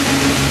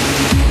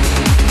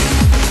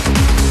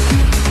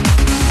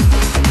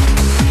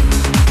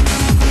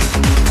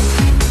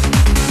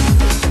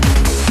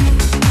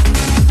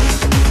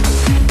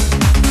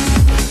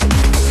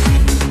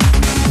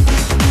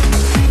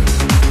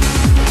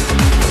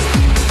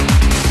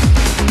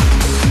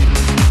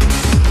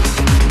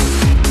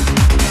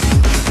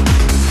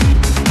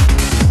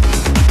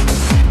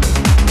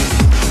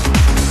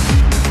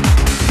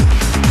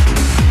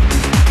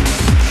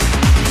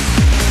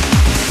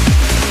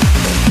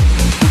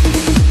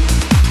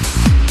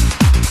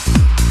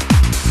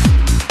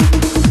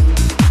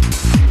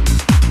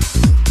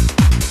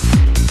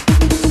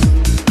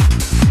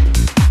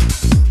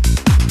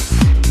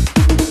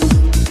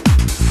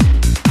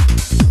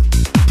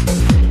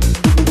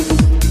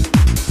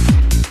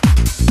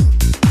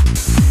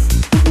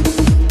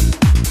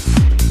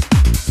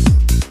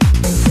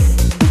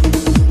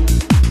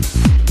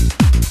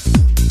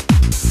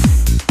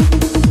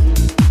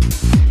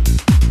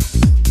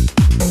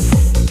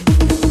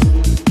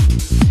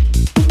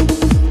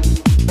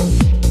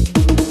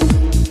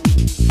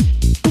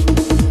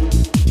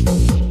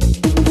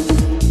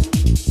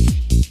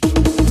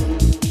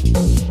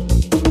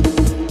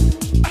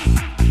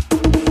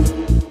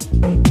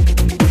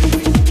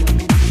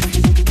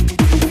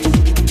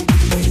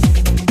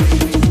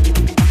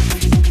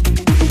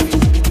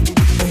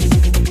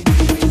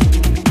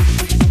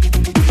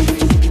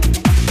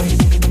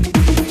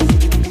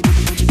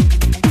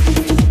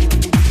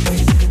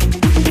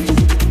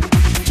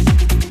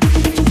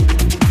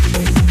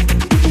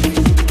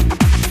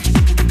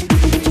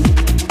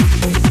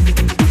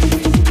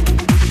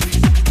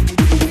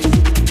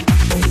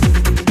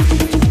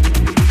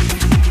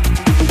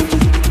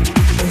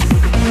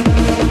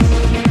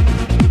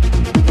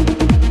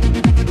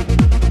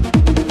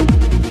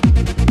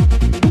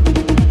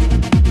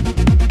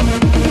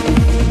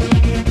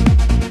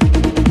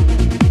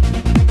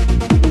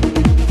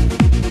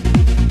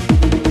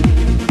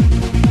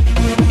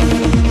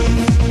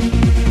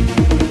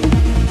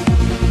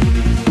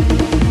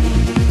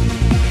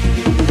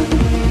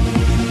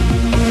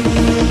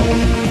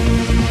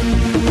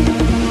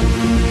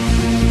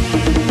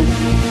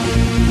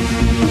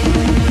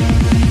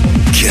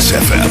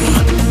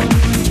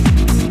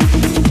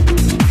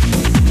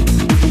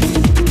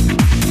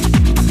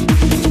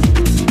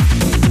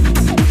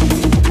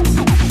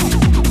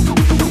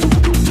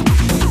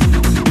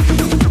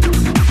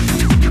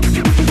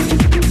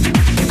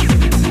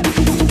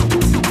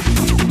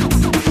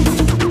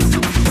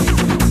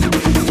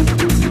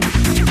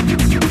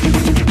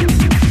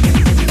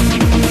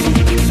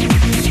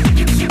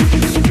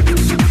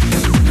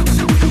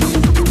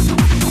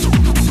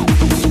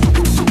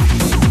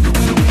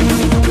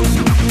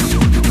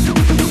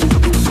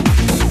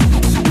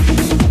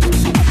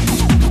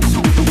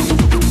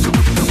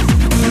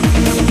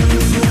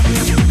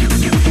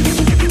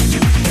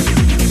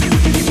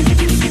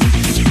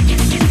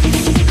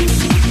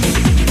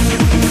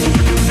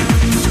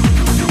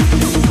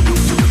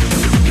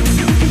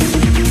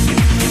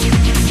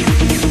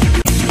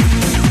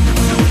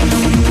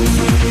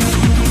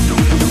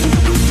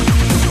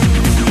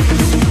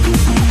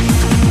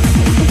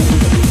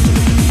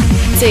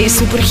 Цей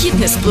суперхіт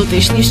не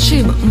сплутаєш ні з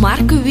чим.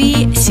 Маркові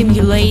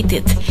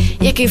Simulated,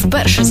 який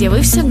вперше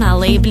з'явився на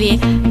лейблі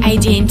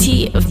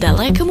IDT в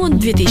далекому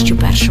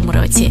 2001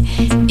 році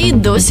і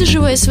досі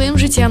живе своїм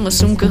життям у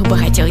сумках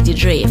багатьох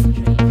діджеїв.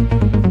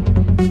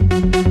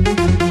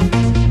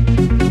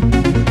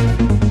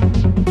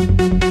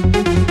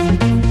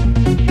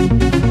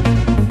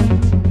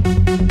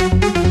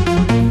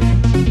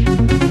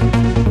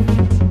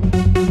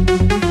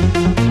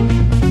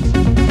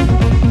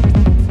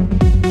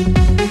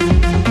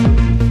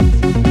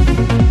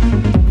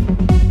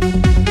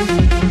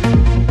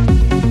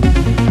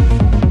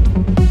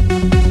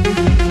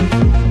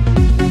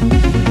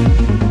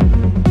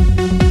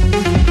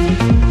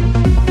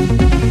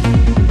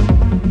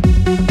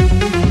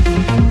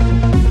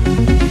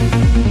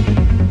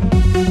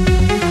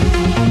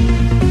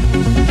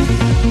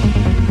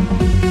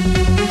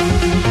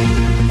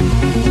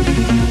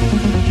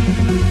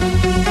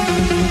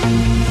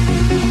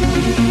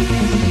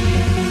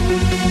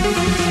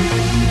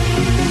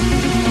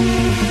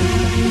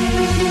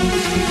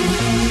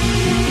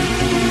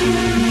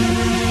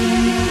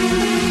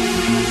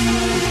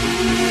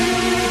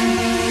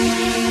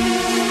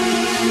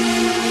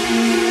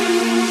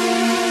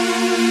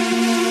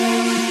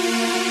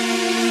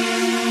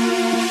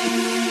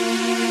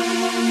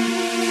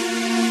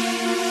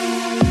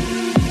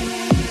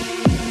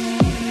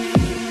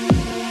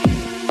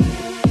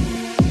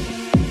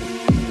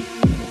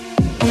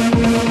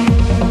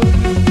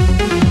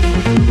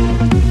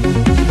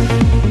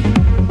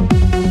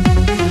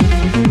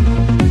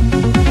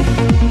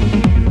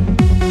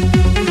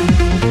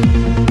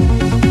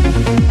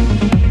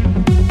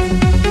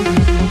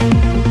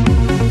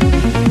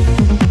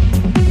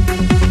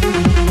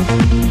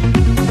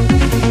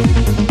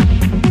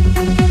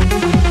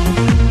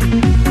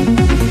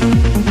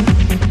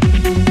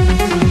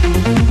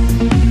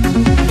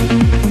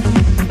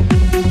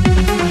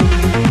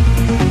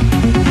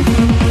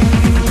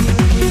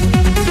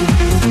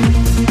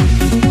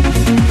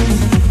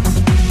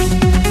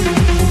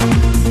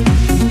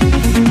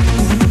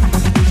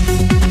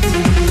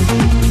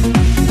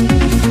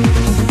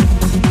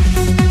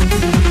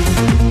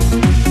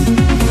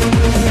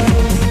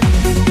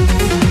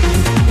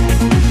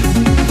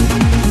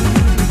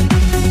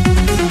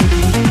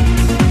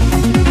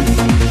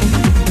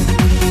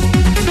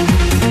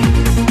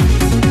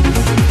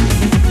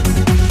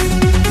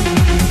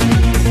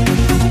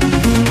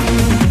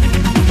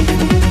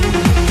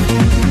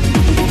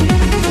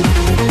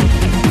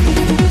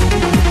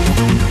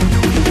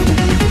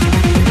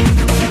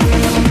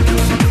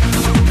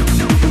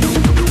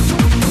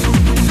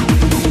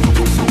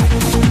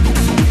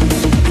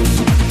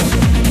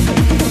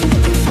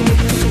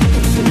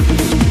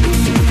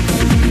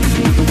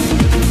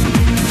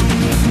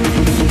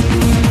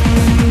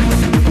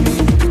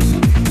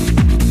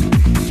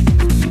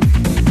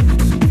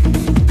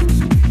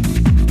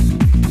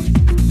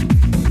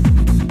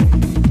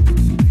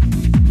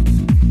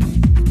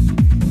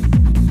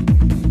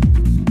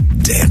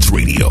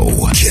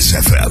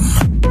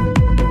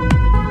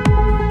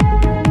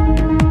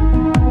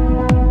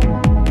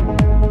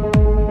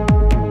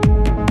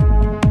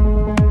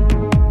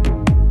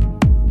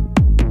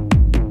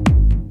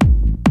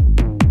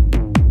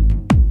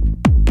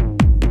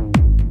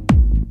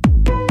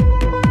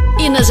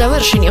 На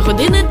завершення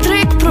години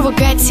трек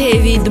 «Провокація»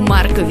 від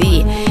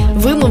Маркові,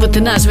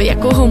 вимовити назви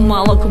якого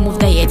мало кому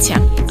вдається.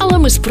 Але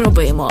ми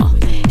спробуємо.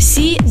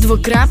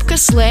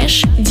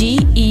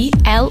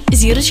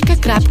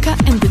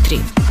 c2.del.mp3.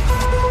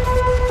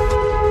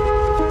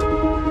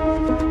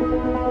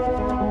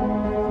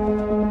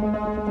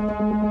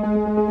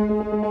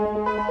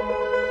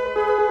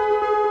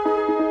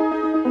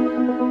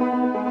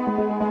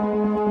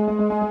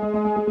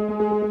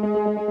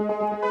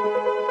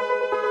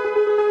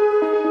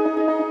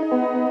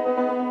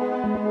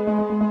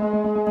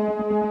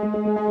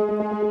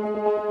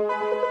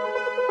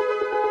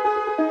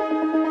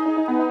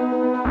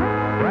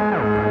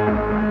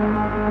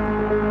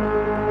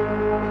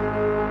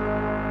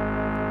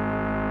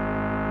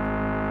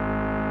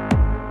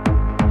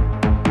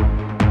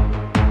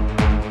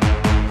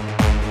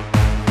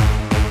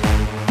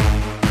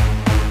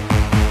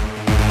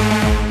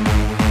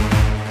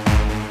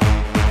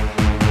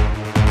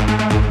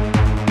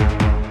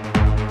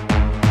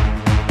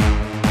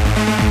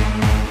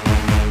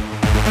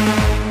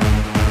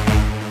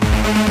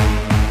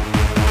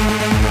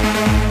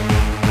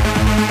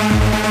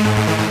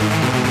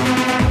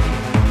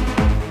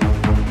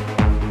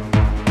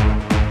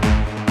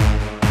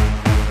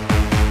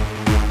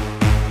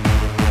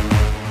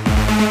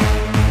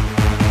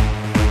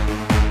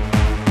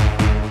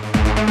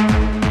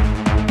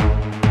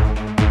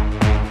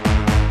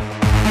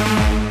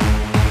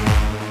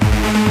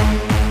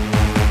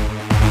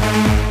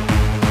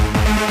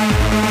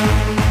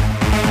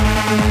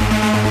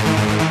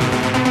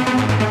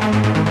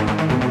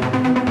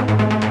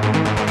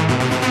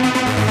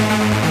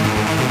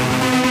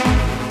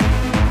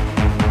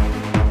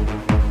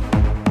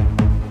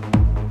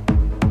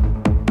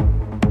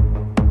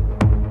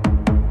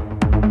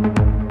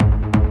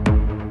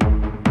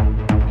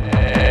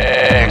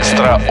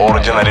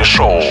 Extraordinary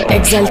Show.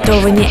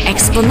 Екзальтовані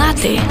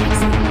експонати.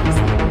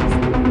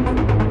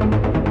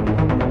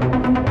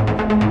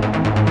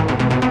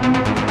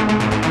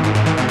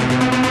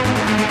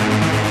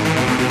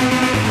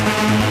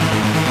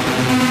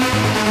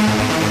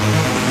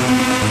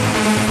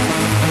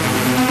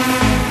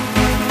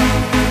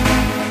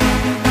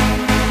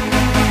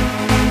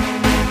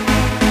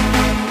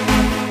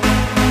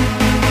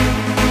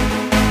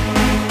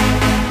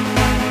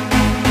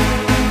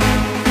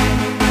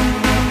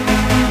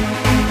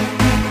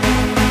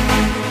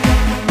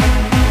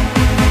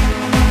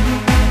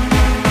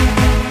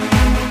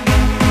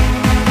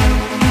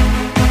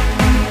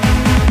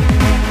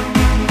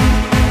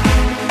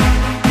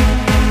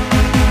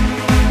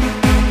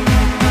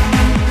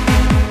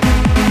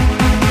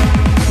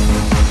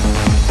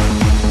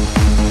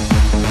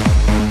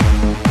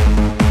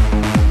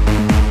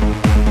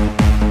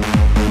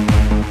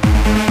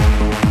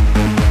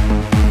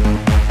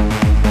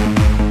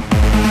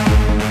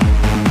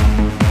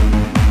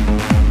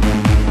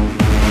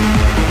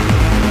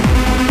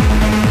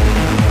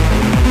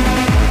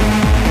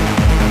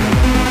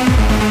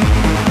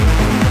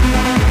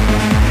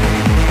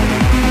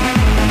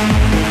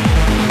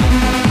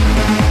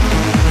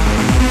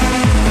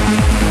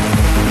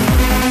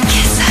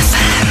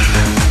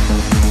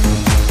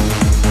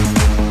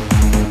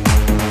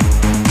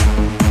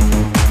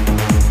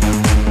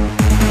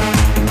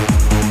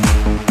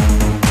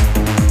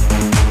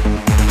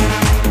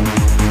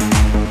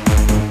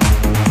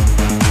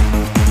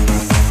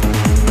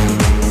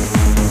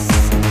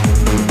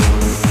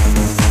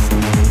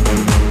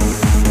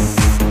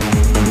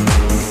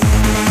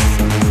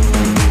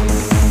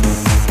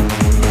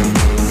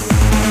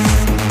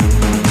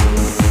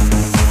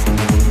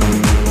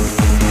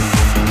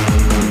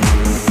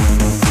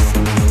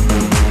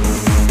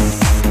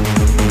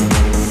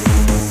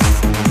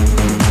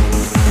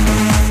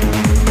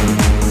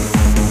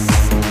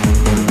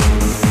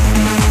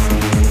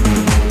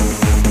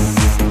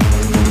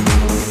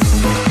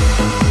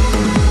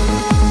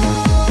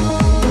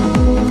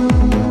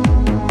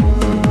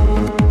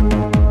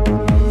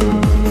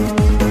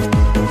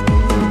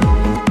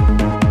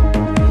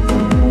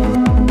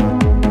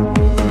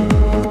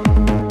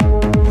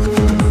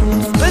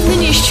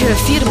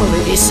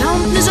 Фірмовий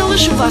V-Sound не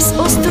залишив вас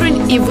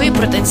осторонь, і ви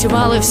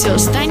протанцювали всю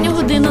останню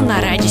годину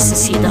на радість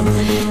сусідам.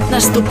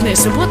 Наступної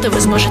суботи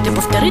ви зможете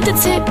повторити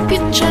це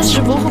під час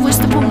живого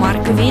виступу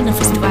Марка V на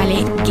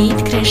фестивалі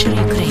Gatecrasher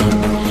Ukraine.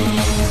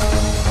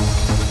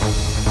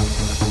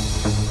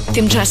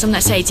 Тим часом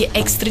на сайті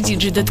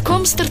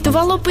extradj.com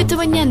стартувало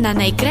опитування на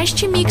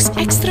найкращий мікс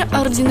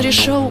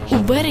Extraordinary Show у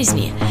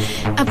березні,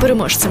 а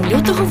переможцем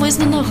лютого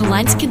визнано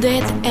голландський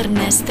дует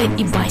Ернеста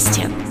і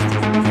Бастіан.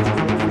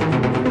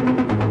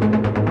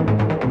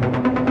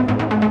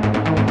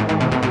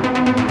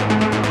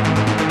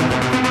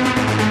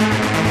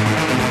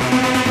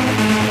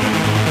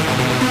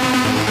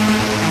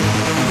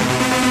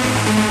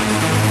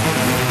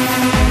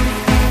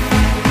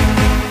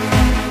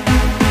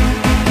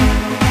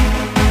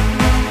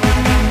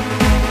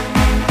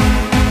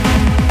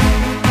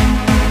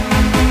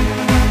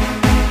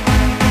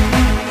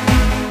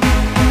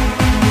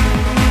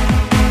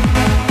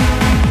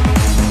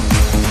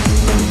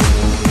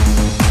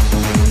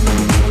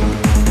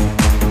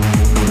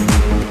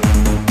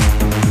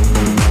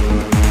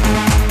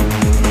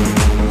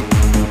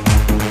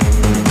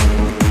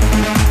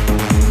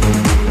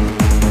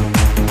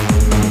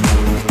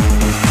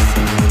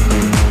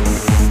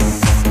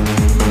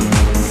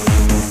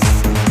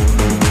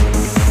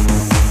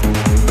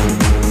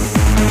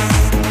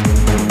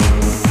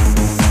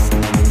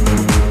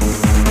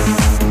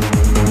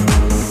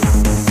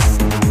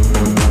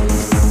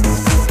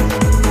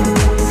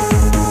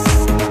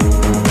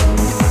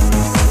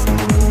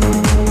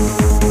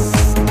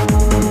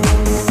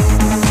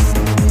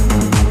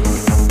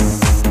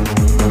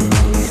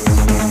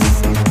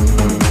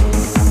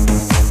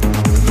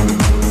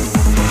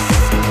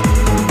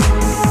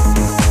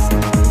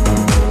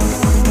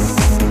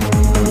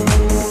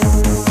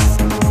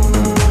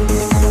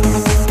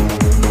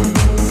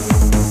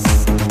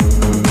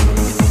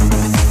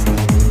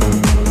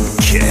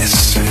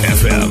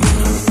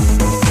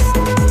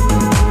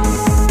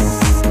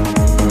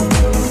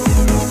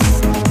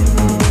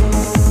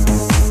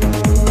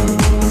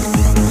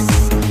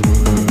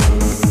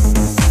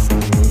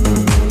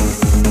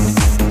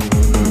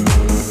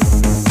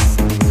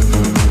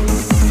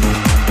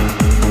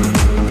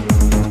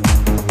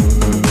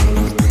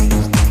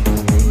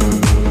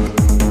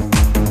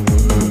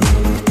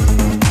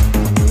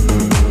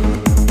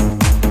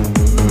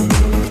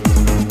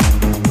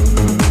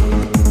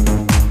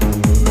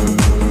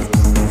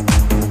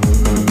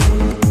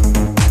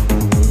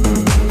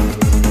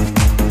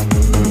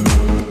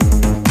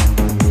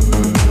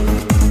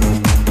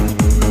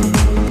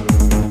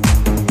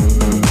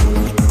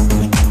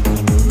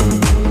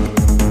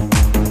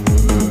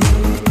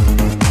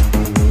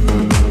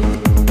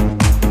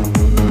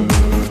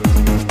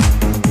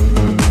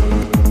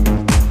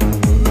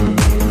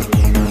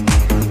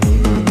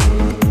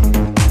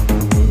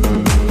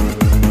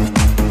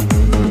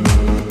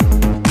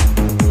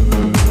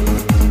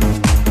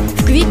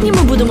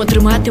 будемо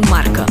тримати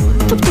Марко.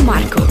 Тобто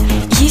Марко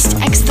їсть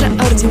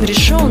Extraordinary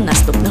Show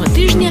наступного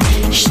тижня,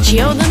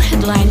 ще один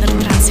хедлайнер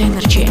Trance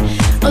Energy.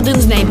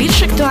 Один з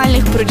найбільш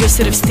актуальних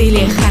продюсерів в стилі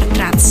Hard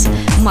Trance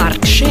 –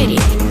 Марк Шеррі.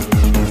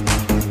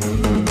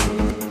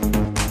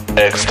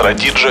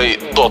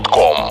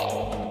 Extradj.com